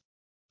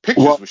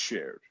pictures Well, were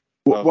shared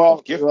well,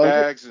 of gift well,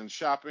 bags and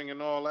shopping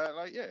and all that.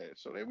 Like, yeah,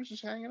 so they was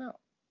just hanging out.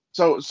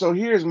 so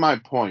here's my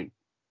point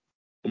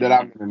that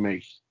Mm-hmm. I'm gonna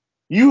make.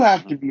 You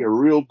have Mm-hmm. to be a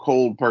real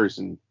cold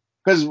person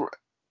because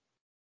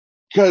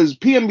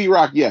PNB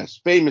Rock, yes,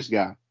 famous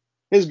guy.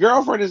 His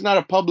girlfriend is not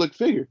a public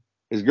figure.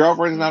 His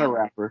girlfriend is not a Mm-hmm.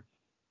 rapper.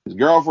 His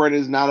girlfriend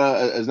is not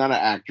an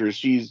actress.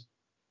 She's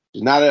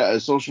not a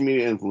social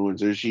media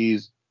influencer.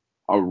 She's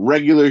a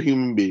regular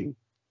human being.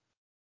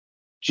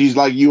 She's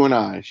like you and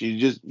I.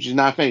 She's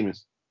not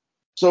famous.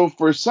 So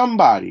for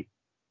somebody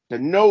to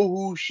know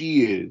who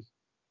she is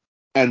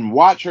and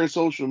watch her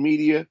social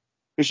media,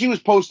 because she was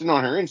posting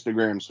on her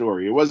Instagram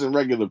story, it wasn't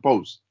regular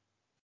posts.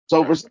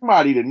 So for Right.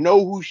 somebody to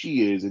know who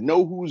she is and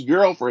know whose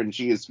girlfriend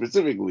she is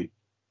specifically,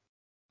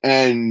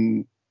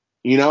 and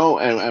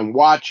and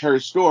watch her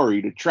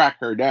story to track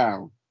her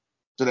down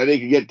so that they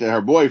could get to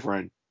her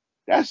boyfriend,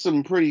 that's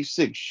some pretty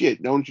sick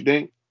shit, don't you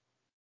think?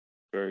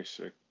 Very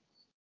sick.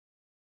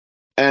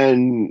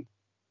 And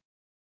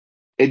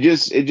it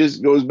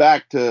just goes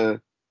back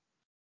to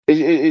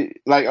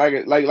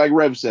like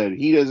Rev said,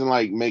 he doesn't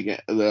like making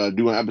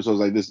doing episodes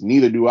like this.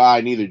 Neither do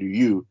I. Neither do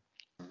you.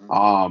 Mm-hmm.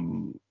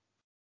 Um,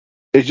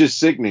 it's just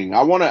sickening.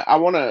 I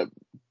wanna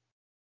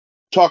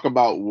talk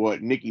about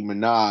what Nicki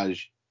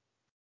Minaj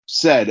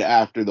said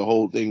after the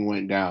whole thing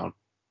went down.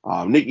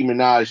 Nicki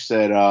Minaj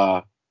said,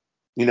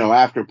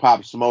 after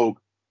Pop Smoke,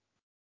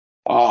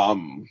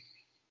 um,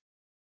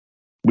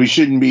 we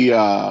shouldn't be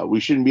out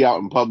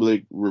in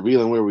public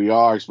revealing where we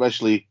are,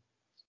 especially.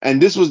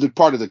 And this was the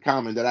part of the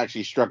comment that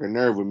actually struck a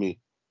nerve with me.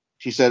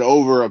 She said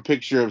over a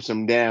picture of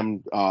some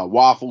damn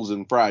waffles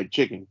and fried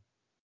chicken,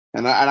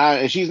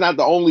 and she's not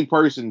the only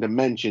person to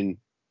mention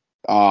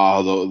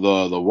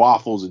the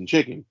waffles and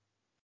chicken.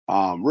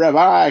 Rev,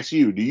 I ask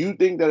you, do you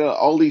think that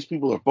all these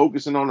people are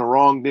focusing on the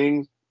wrong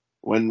things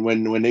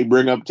when they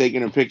bring up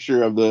taking a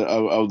picture of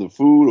the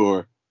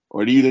food,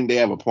 or do you think they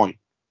have a point?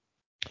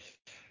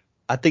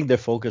 I think they're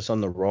focused on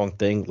the wrong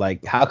thing.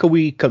 Like, how can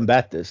we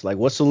combat this? Like,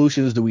 what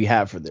solutions do we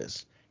have for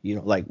this?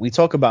 Like we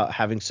talk about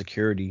having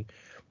security,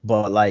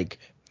 but like,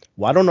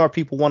 why don't our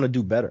people want to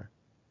do better?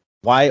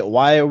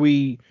 Why are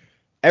we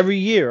every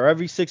year or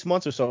every 6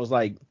 months or so? It's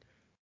like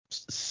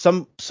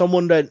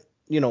someone that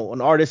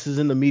an artist is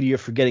in the media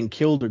for getting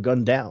killed or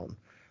gunned down.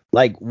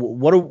 Like,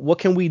 what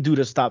can we do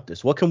to stop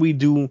this? What can we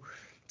do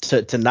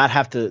to not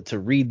have to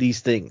read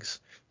these things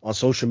on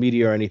social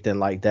media or anything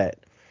like that?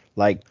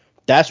 Like,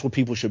 that's what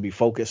people should be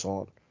focused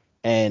on,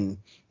 and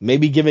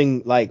maybe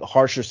giving like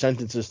harsher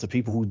sentences to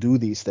people who do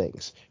these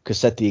things could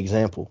set the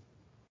example.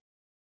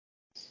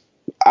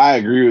 I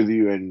agree with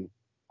you, and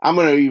I'm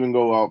gonna even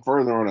go out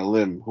further on a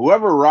limb.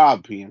 Whoever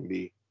robbed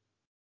PNB,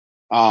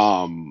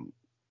 um,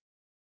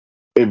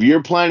 if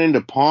you're planning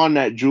to pawn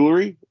that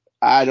jewelry,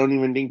 I don't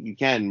even think you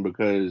can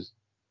because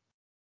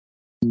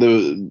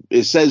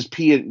it says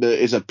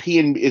it's a P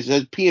and it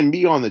says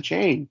PNB on the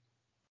chain.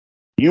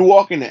 You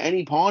walk into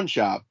any pawn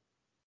shop,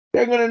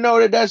 they're gonna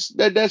know that's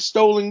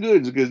stolen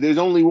goods because there's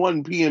only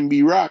one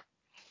PNB Rock.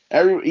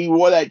 He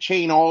wore that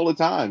chain all the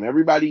time.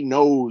 Everybody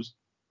knows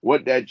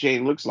what that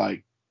chain looks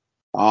like.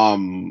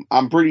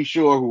 I'm pretty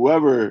sure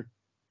whoever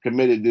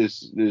committed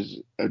this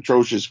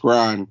atrocious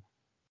crime,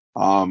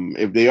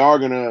 if they are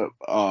gonna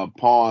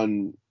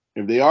pawn,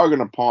 if they are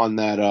gonna pawn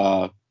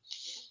that,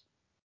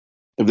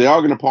 if they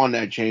are gonna pawn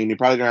that chain, they're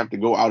probably gonna have to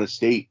go out of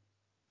state,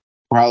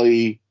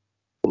 probably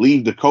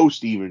leave the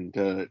coast even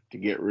to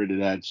get rid of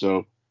that.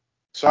 So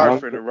I Sorry don't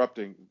for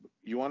interrupting.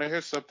 You want to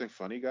hear something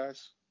funny,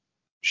 guys?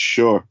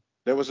 sure.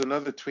 There was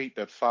another tweet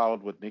that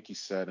followed what Nikki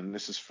said, and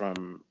this is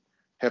from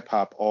Hip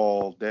Hop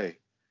All Day.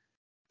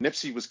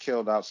 Nipsey was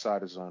killed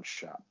outside his own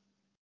shop.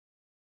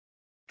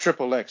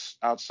 Triple X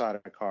outside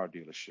a car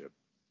dealership.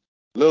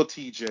 Lil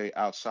TJ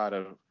outside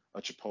of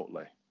a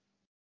Chipotle.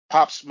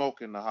 Pop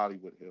Smoke in the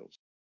Hollywood Hills.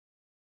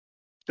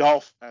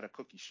 Dolph at a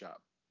cookie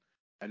shop.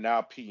 And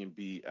now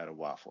P&B at a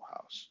Waffle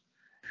House.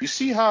 You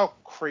see how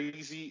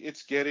crazy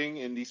it's getting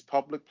in these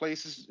public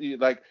places?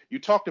 Like you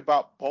talked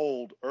about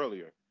bold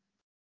earlier.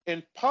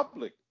 In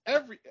public,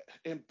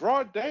 in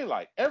broad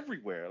daylight,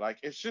 everywhere. Like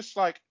it's just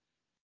like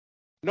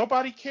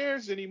nobody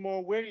cares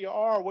anymore where you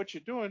are or what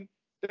you're doing.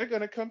 They're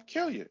gonna come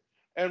kill you.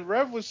 And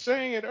Rev was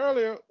saying it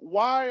earlier.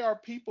 Why are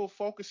people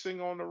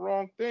focusing on the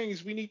wrong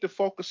things? We need to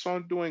focus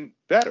on doing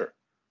better.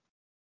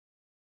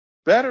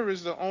 Better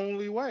is the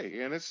only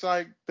way. And it's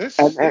like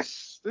And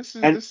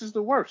and this is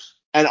the worst.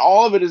 and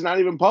all of it is not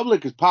even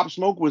public because Pop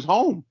Smoke was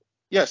home.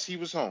 Yes, he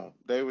was home.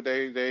 They were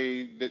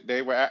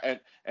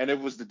and it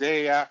was the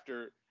day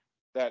after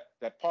that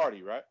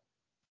party, right?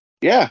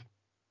 Yeah,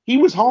 he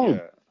was So home.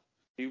 yeah.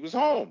 He was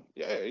home.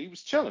 Yeah, he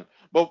was chilling.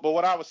 But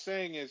what I was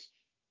saying is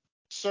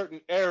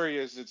certain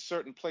areas and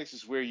certain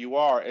places where you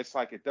are, it's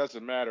like it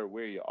doesn't matter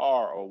where you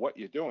are or what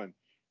you're doing.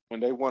 When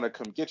they want to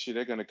come get you,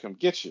 they're gonna come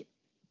get you.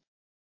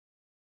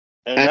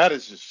 And And that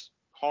is just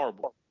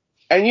horrible.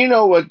 and you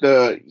know what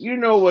the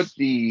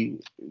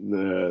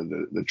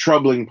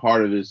troubling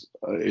part of this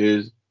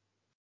is.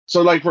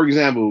 So, like for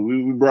example,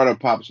 we brought up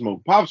Pop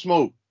Smoke. Pop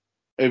Smoke.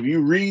 If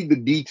you read the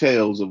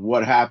details of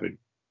what happened,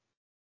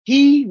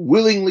 he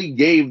willingly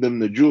gave them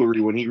the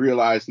jewelry when he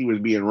realized he was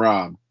being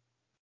robbed,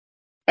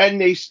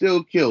 and they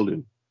still killed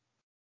him.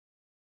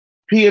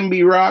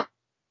 PNB Rock.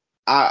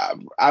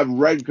 I've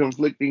read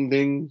conflicting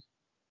things,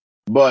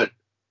 but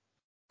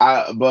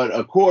but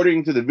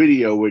according to the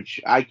video, which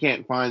I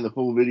can't find the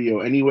full video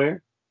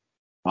anywhere,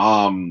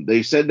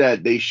 they said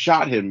that they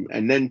shot him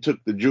and then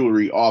took the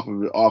jewelry off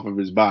of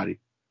his body.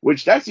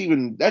 Which that's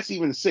even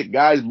sick.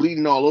 Guys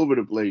bleeding all over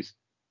the place,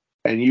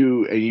 and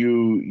you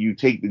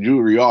take the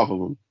jewelry off of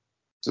him.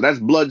 So that's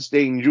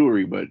blood-stained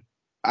jewelry. But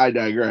I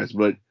digress.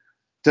 But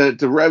to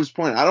Rev's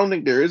point, I don't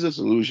think there is a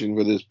solution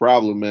for this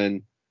problem.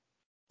 And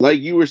like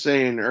you were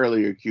saying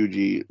earlier,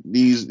 QG,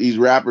 these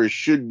rappers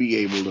should be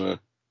able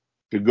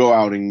to go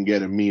out and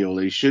get a meal.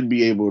 They should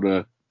be able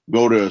to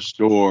go to a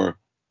store,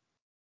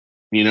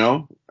 you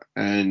know,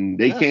 and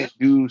they can't Yes.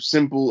 do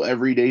simple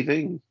everyday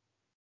things.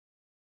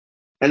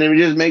 And it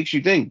just makes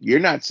you think you're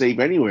not safe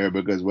anywhere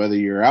because whether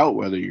you're out,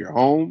 whether you're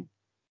home,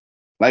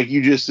 like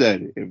you just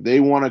said, if they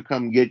want to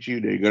come get you,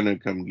 they're gonna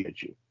come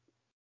get you.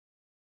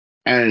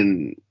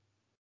 And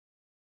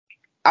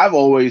I've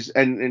always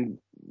and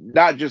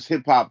not just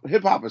hip hop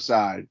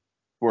aside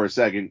for a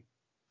second,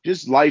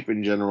 just life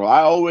in general.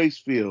 I always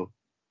feel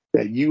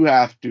that you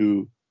have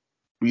to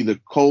be the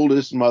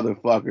coldest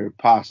motherfucker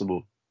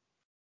possible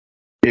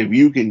if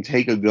you can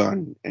take a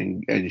gun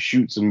and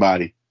shoot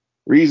somebody.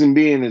 Reason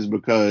being is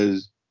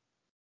because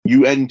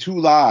you end two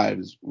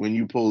lives when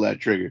you pull that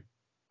trigger.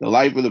 The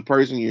life of the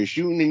person you're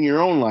shooting in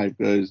your own life,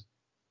 because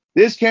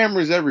there's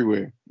cameras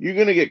everywhere. You're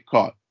gonna get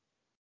caught.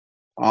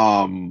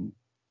 Um,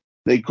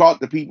 they caught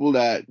the people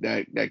that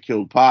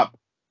killed Pop.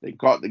 They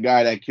caught the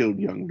guy that killed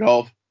Young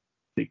Dolph.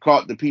 They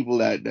caught the people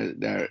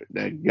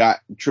that got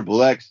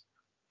Triple X.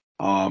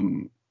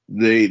 Um,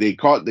 they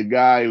caught the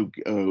guy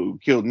who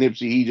killed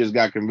Nipsey. He just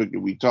got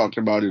convicted. We talked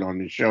about it on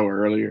the show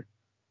earlier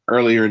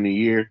in the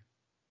year.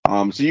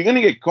 So you're gonna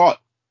get caught,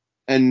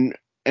 and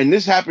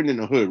this happened in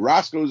the hood.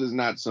 Roscoe's is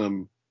not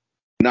some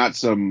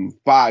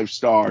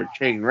 5-star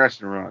chain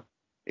restaurant.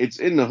 It's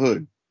in the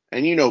hood,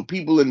 and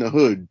people in the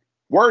hood.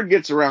 Word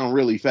gets around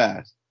really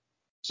fast,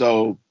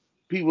 so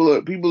people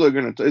are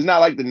gonna. It's not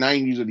like the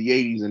 '90s or the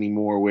 '80s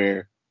anymore,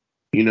 where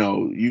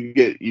you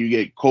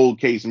get cold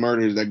case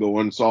murders that go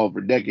unsolved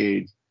for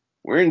decades.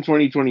 We're in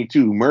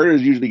 2022.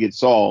 Murders usually get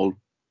solved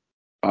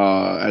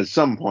at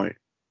some point,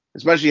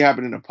 especially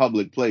happen in a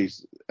public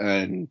place.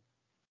 And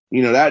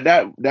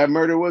that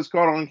murder was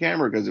caught on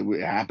camera because it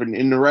happened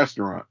in the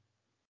restaurant.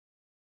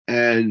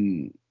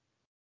 And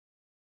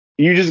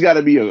you just got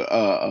to be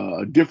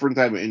a different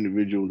type of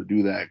individual to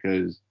do that.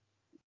 Because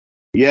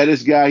yeah,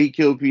 this guy, he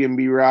killed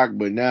PNB Rock,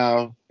 but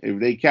now if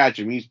they catch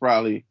him, he's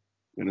probably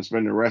gonna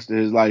spend the rest of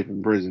his life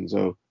in prison.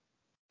 So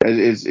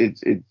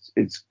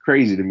it's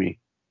crazy to me.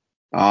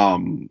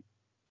 Um,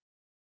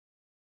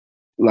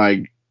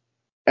 like,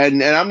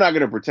 and I'm not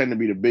gonna pretend to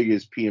be the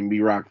biggest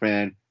PNB Rock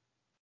fan.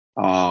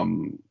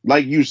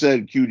 Like you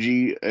said,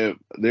 QG,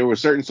 there were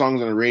certain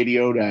songs on the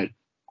radio that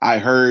I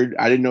heard.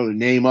 I didn't know the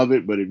name of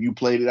it, but if you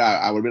played it,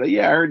 I would be like,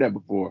 yeah, I heard that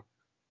before.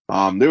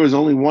 There was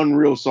only one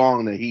real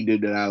song that he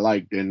did that I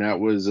liked, and that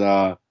was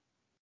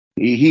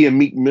he and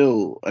Meek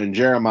Mill and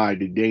Jeremiah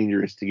did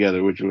 "Dangerous"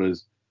 together, which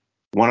was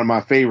one of my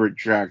favorite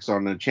tracks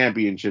on the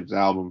Championships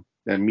album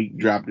that Meek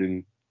dropped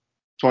in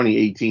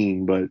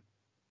 2018. But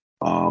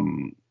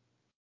um,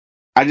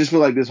 I just feel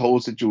like this whole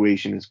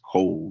situation is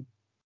cold,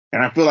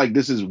 and I feel like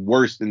this is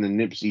worse than the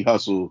Nipsey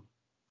Hussle.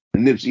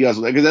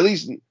 Because at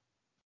least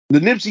the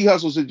Nipsey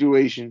Hussle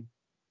situation,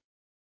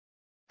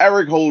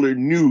 Eric Holder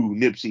knew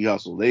Nipsey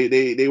Hussle.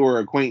 They were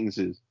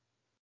acquaintances.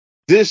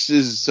 This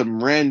is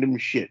some random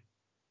shit,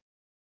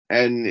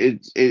 and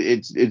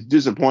it's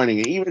disappointing.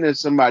 And even as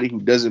somebody who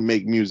doesn't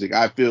make music,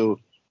 I feel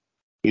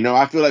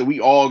like we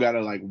all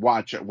gotta like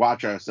watch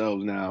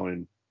ourselves now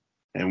and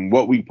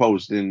what we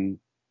post. And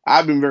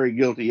I've been very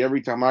guilty.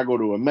 Every time I go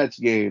to a Mets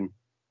game,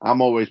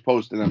 I'm always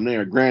posting I'm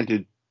there.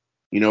 Granted,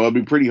 it'd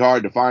be pretty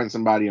hard to find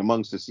somebody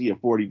amongst a sea of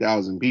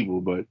 40,000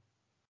 people, but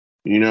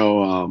you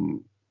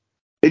know,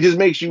 it just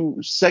makes you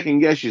second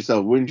guess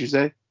yourself, wouldn't you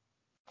say?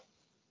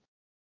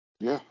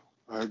 Yeah,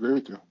 I agree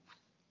with you.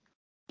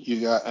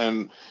 You got,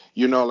 and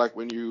like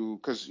when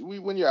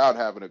you're out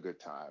having a good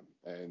time,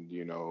 and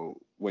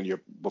when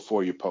you're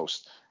before you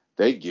post,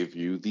 they give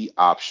you the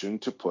option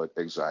to put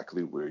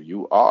exactly where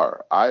you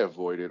are. I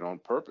avoid it on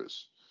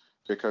purpose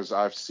because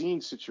I've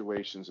seen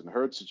situations and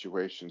heard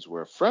situations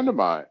where a friend of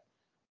mine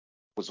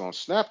was on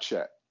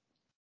Snapchat.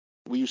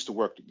 We used to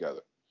work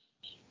together,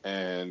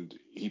 and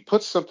he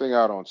put something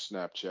out on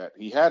Snapchat.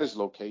 He had his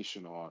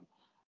location on,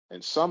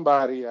 And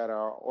somebody at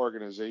our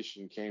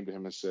organization came to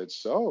him and said,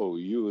 "So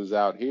you was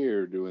out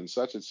here doing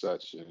such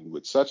and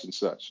with such and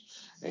such."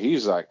 And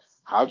he's like,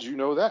 "How'd you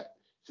know that?"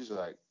 She's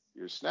like,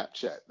 "Your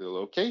Snapchat, the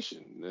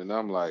location." And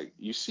I'm like,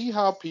 "You see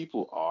how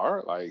people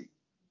are? Like,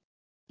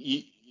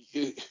 you,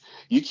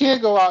 you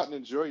can't go out and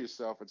enjoy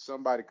yourself and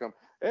somebody come,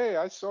 hey,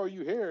 I saw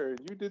you here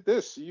and you did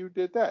this, you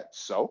did that.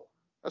 So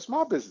that's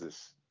my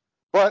business.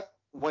 But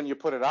when you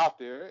put it out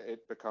there,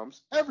 it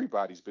becomes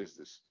everybody's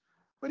business.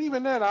 But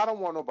even then, I don't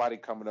want nobody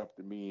coming up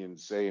to me and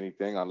say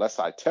anything unless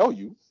I tell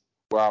you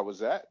where I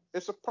was at.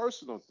 It's a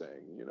personal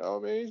thing, you know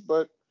what I mean?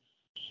 But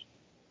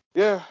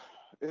yeah,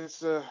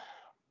 it's a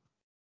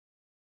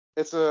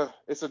it's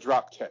a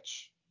drop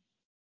catch.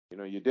 You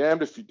know, you're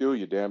damned if you do,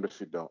 you're damned if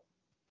you don't.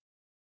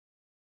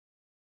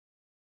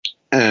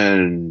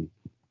 And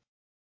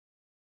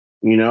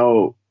you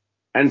know,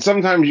 and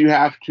sometimes you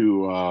have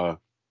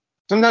to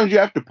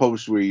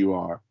post where you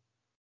are.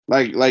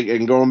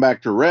 And going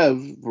back to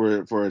Rev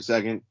for a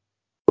second,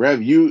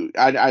 Rev, you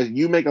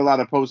make a lot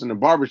of posts in the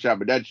barbershop,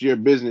 but that's your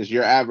business.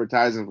 You're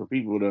advertising for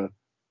people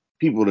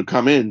to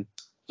come in.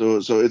 So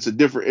it's a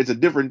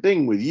different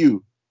thing with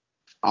you.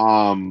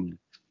 Um,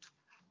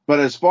 but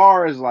as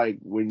far as like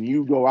when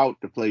you go out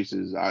to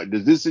places,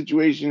 does this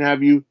situation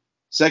have you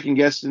second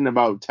guessing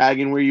about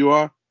tagging where you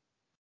are?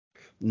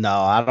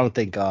 No, I don't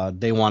think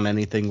they want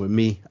anything with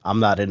me. I'm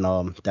not in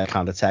that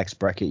kind of tax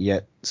bracket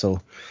yet. So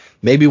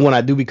maybe when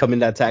I do become in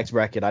that tax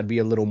bracket, I'd be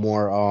a little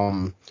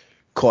more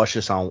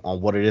cautious on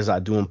what it is I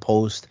do and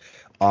post.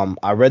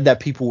 I read that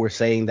people were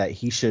saying that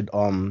he should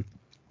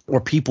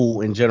or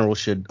people in general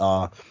should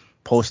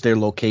post their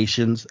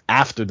locations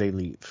after they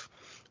leave,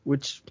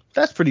 which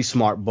that's pretty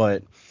smart.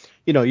 But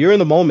you're in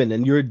the moment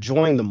and you're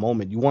enjoying the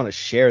moment. You want to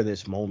share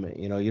this moment.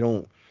 You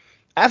don't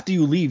after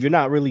you leave, you're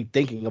not really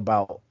thinking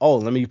about, oh,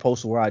 let me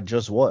post where I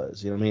just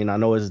was. You know what I mean? I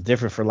know it's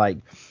different for like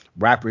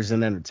rappers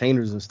and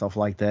entertainers and stuff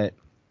like that,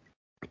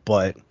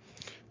 but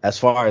as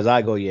far as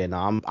I go, yeah, no,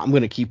 I'm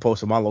gonna keep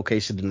posting my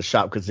location in the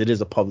shop because it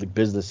is a public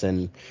business,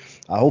 and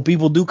I hope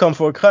people do come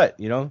for a cut.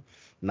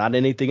 Not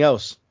anything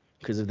else.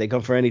 Because if they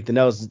come for anything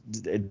else,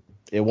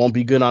 it won't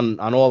be good on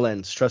all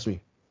ends. Trust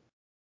me.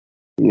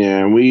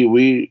 Yeah,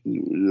 we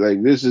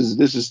like this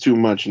is too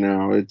much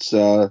now. It's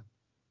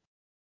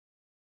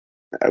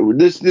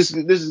this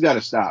has got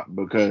to stop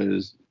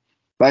because,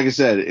 like I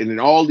said, in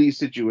all these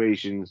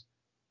situations,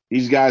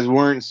 these guys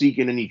weren't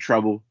seeking any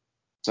trouble.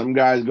 Some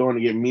guys going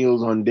to get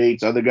meals on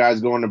dates, other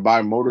guys going to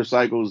buy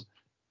motorcycles,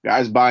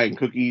 guys buying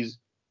cookies,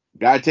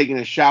 guy taking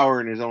a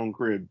shower in his own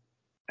crib,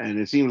 and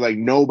it seems like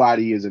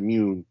nobody is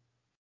immune.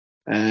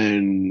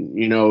 And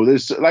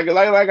this like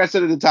I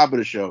said at the top of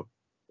the show,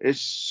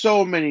 there's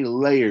so many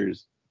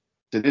layers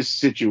to this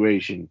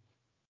situation.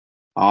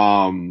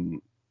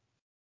 Um,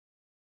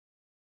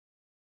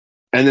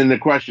 and then the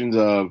questions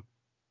of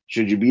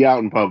should you be out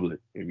in public?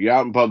 If you're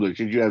out in public,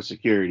 should you have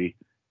security?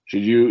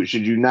 Should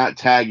you not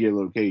tag your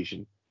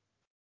location?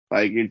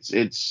 Like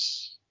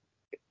it's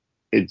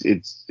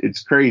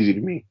crazy to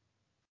me.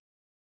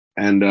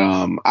 And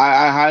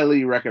I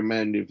highly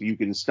recommend if you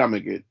can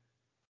stomach it,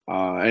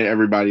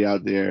 everybody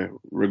out there,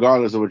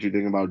 regardless of what you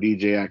think about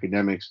DJ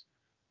Academics,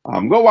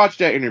 go watch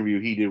that interview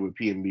he did with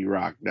PNB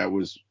Rock that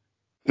was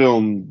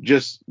filmed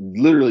just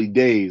literally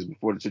days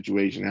before the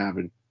situation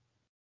happened.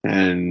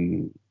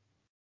 And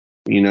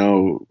you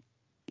know,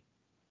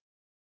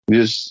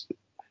 just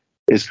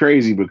it's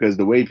crazy because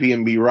the way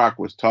PNB Rock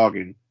was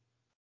talking,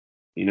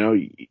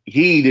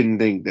 he didn't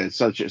think that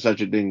such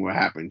a thing would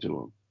happen to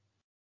him.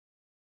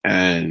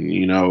 And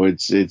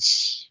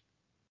it's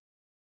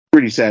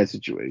pretty sad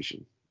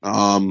situation.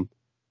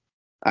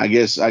 I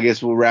guess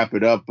we'll wrap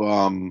it up.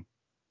 QG,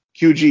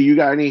 you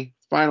got any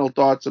final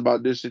thoughts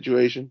about this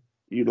situation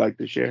you'd like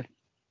to share?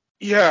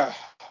 Yeah.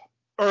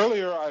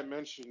 Earlier, I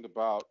mentioned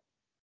about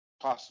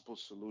possible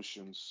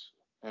solutions,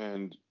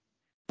 and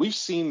we've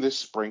seen this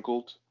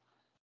sprinkled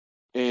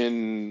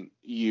in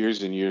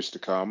years and years to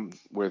come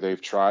where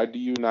they've tried to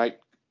unite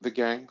the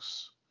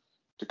gangs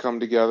to come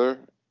together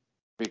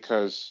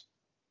because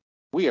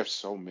we have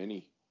so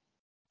many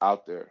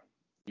out there.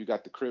 You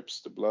got the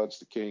Crips, the Bloods,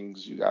 the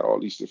Kings, you got all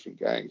these different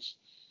gangs.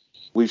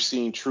 We've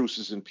seen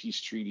truces and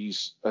peace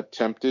treaties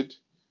attempted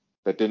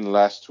that didn't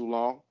last too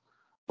long.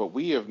 But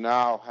we have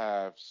now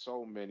have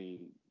so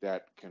many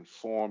that can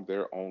form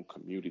their own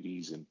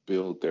communities and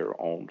build their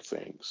own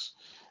things.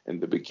 In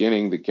the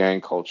beginning, the gang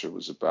culture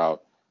was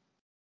about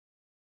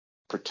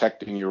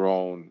protecting your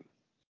own,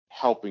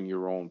 helping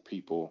your own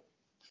people,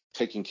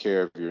 taking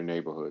care of your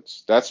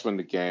neighborhoods. That's when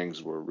the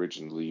gangs were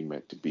originally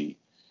meant to be.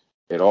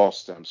 It all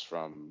stems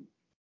from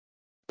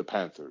the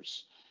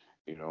Panthers,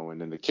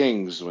 and then the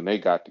Kings, when they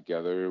got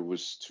together, it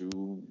was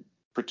to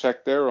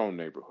protect their own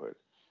neighborhood.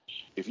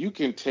 If you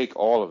can take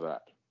all of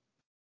that,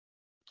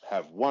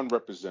 have one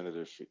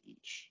representative for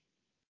each,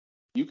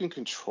 you can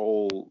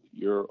control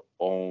your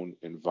own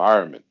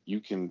environment. You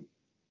can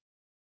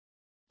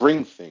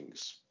bring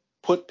things,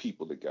 put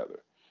people together,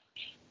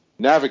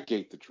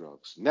 navigate the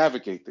drugs,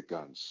 navigate the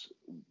guns.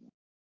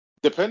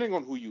 Depending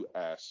on who you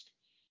ask,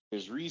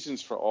 There's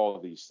reasons for all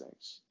of these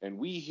things. And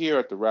we here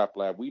at the Rap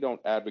Lab, we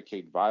don't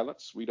advocate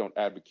violence. We don't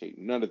advocate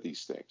none of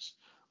these things.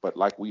 But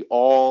like we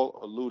all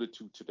alluded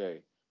to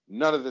today,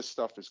 none of this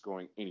stuff is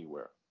going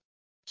anywhere.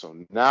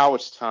 So now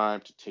it's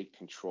time to take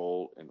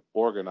control and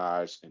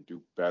organize and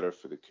do better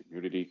for the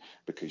community,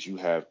 because you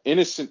have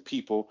innocent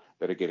people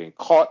that are getting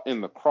caught in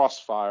the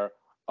crossfire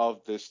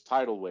of this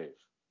tidal wave.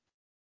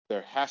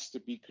 There has to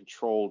be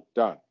control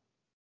done.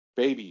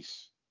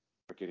 Babies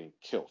are getting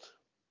killed.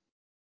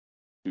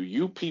 Do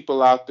you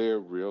people out there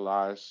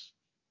realize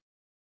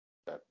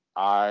that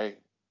I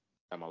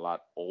am a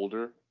lot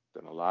older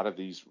than a lot of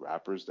these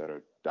rappers that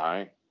are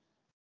dying?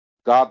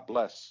 God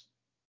bless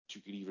that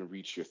you could even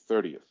reach your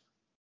 30th,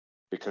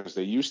 because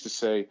they used to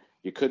say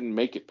you couldn't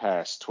make it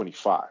past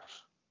 25.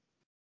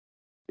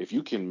 If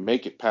you can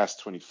make it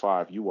past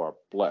 25, you are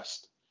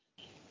blessed.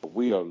 But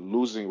we are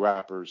losing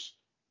rappers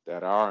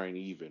that aren't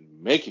even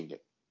making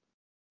it.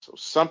 So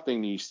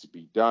something needs to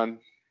be done.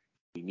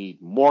 We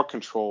need more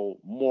control,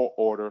 more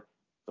order.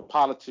 The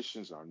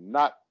politicians are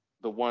not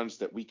the ones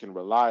that we can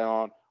rely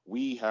on.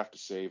 We have to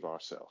save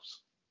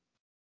ourselves.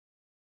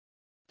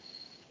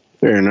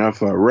 Fair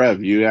enough.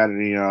 Rev, you got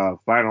any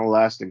final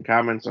lasting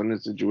comments on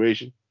this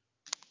situation?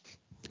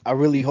 I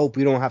really hope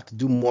we don't have to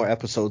do more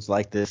episodes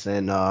like this,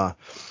 and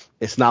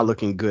it's not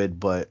looking good,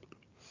 but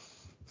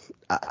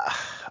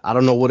I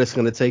don't know what it's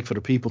going to take for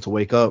the people to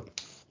wake up.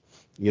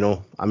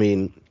 I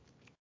mean,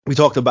 we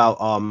talked about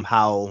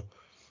how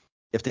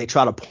if they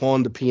try to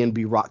pawn the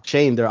PNB Rock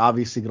chain, they're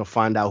obviously going to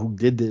find out who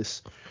did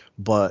this.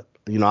 But,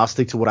 I'll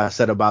stick to what I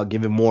said about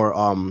giving more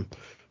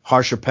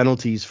harsher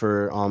penalties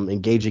for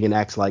engaging in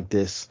acts like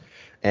this.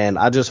 And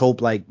I just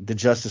hope like the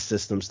justice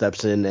system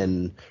steps in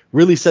and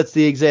really sets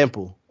the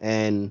example.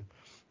 And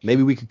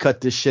maybe we could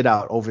cut this shit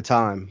out over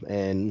time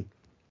and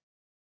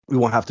we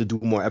won't have to do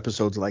more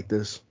episodes like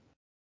this.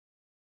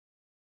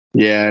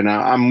 Yeah, and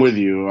I'm with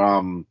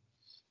you.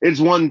 It's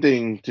one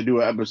thing to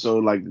do an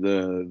episode like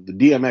the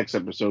DMX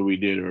episode we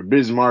did, or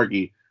Biz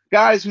Markie,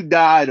 guys who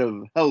died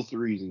of health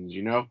reasons,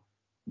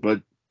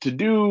 but to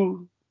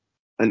do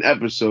an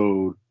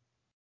episode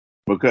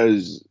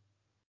because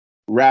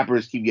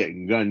rappers keep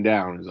getting gunned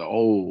down is a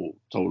whole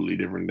totally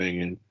different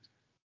thing. And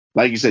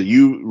like you said,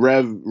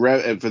 Rev,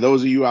 and for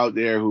those of you out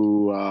there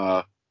who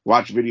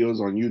watch videos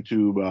on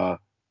YouTube,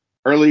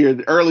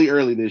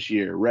 early this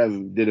year,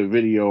 Rev did a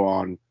video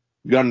on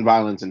gun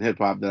violence and hip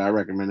hop that I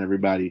recommend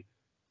everybody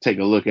take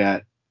a look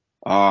at.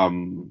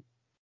 And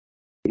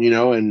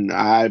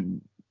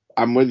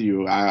I'm with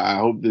you. I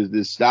hope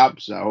this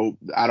stops.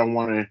 I don't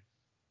want to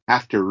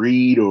have to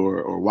read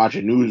or watch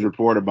a news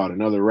report about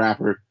another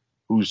rapper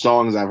whose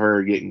songs I've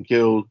heard getting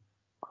killed.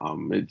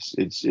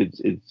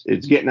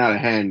 It's getting out of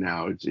hand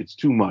now. It's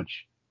too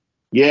much.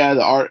 Yeah,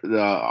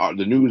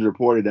 the news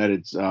reported that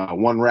it's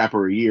one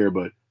rapper a year,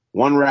 but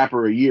one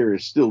rapper a year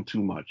is still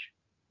too much.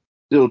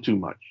 Still too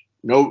much.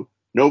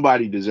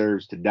 Nobody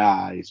deserves to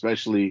die,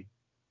 especially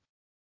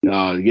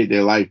to get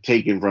their life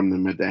taken from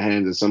them at the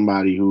hands of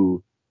somebody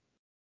who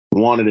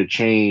wanted a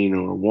chain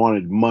or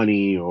wanted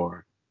money,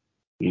 or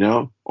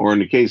or in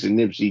the case of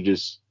Nipsey,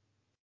 just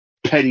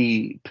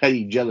petty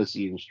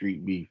jealousy and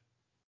street beef.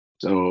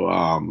 So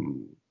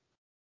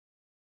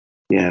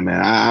yeah,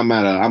 man, I'm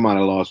at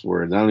a lost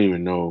words. I don't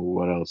even know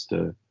what else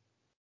to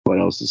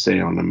say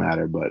on the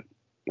matter, but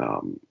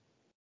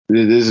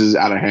this is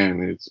out of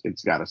hand.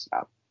 It's got to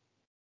stop.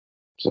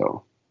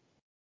 So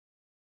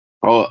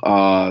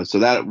so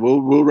that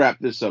we'll wrap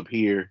this up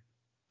here.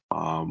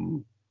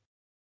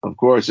 Of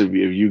course, if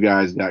you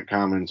guys got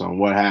comments on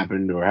what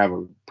happened or have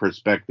a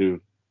perspective,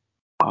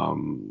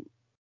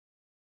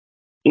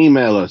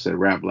 email us at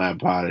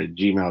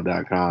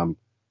raplabpod@gmail.com.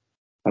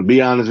 I'll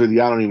be honest with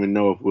you, I don't even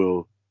know if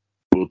we'll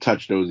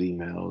touch those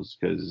emails,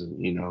 because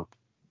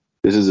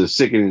this is a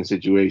sickening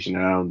situation.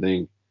 I don't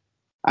think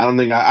I'm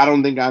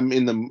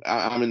in the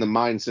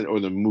mindset or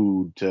the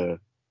mood to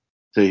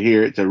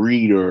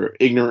read or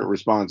ignorant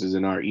responses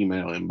in our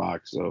email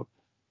inbox. So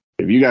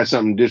if you got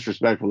something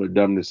disrespectful or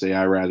dumb to say,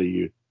 I'd rather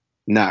you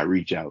not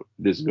reach out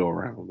this go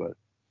around. But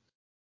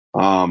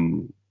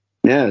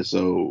yeah,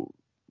 so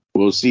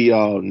we'll see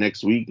y'all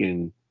next week,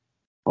 and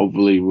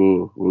hopefully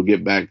we'll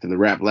get back to the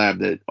Rap Lab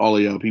that all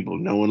of y'all people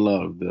know and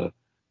love, the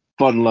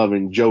fun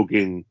loving,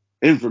 joking,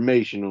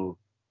 informational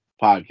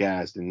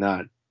podcast, and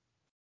not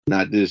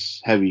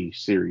this heavy,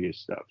 serious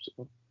stuff.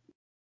 So,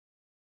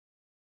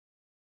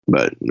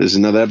 but this is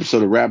another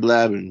episode of Rap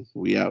Lab, and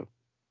we out.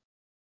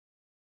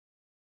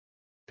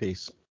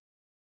 Peace.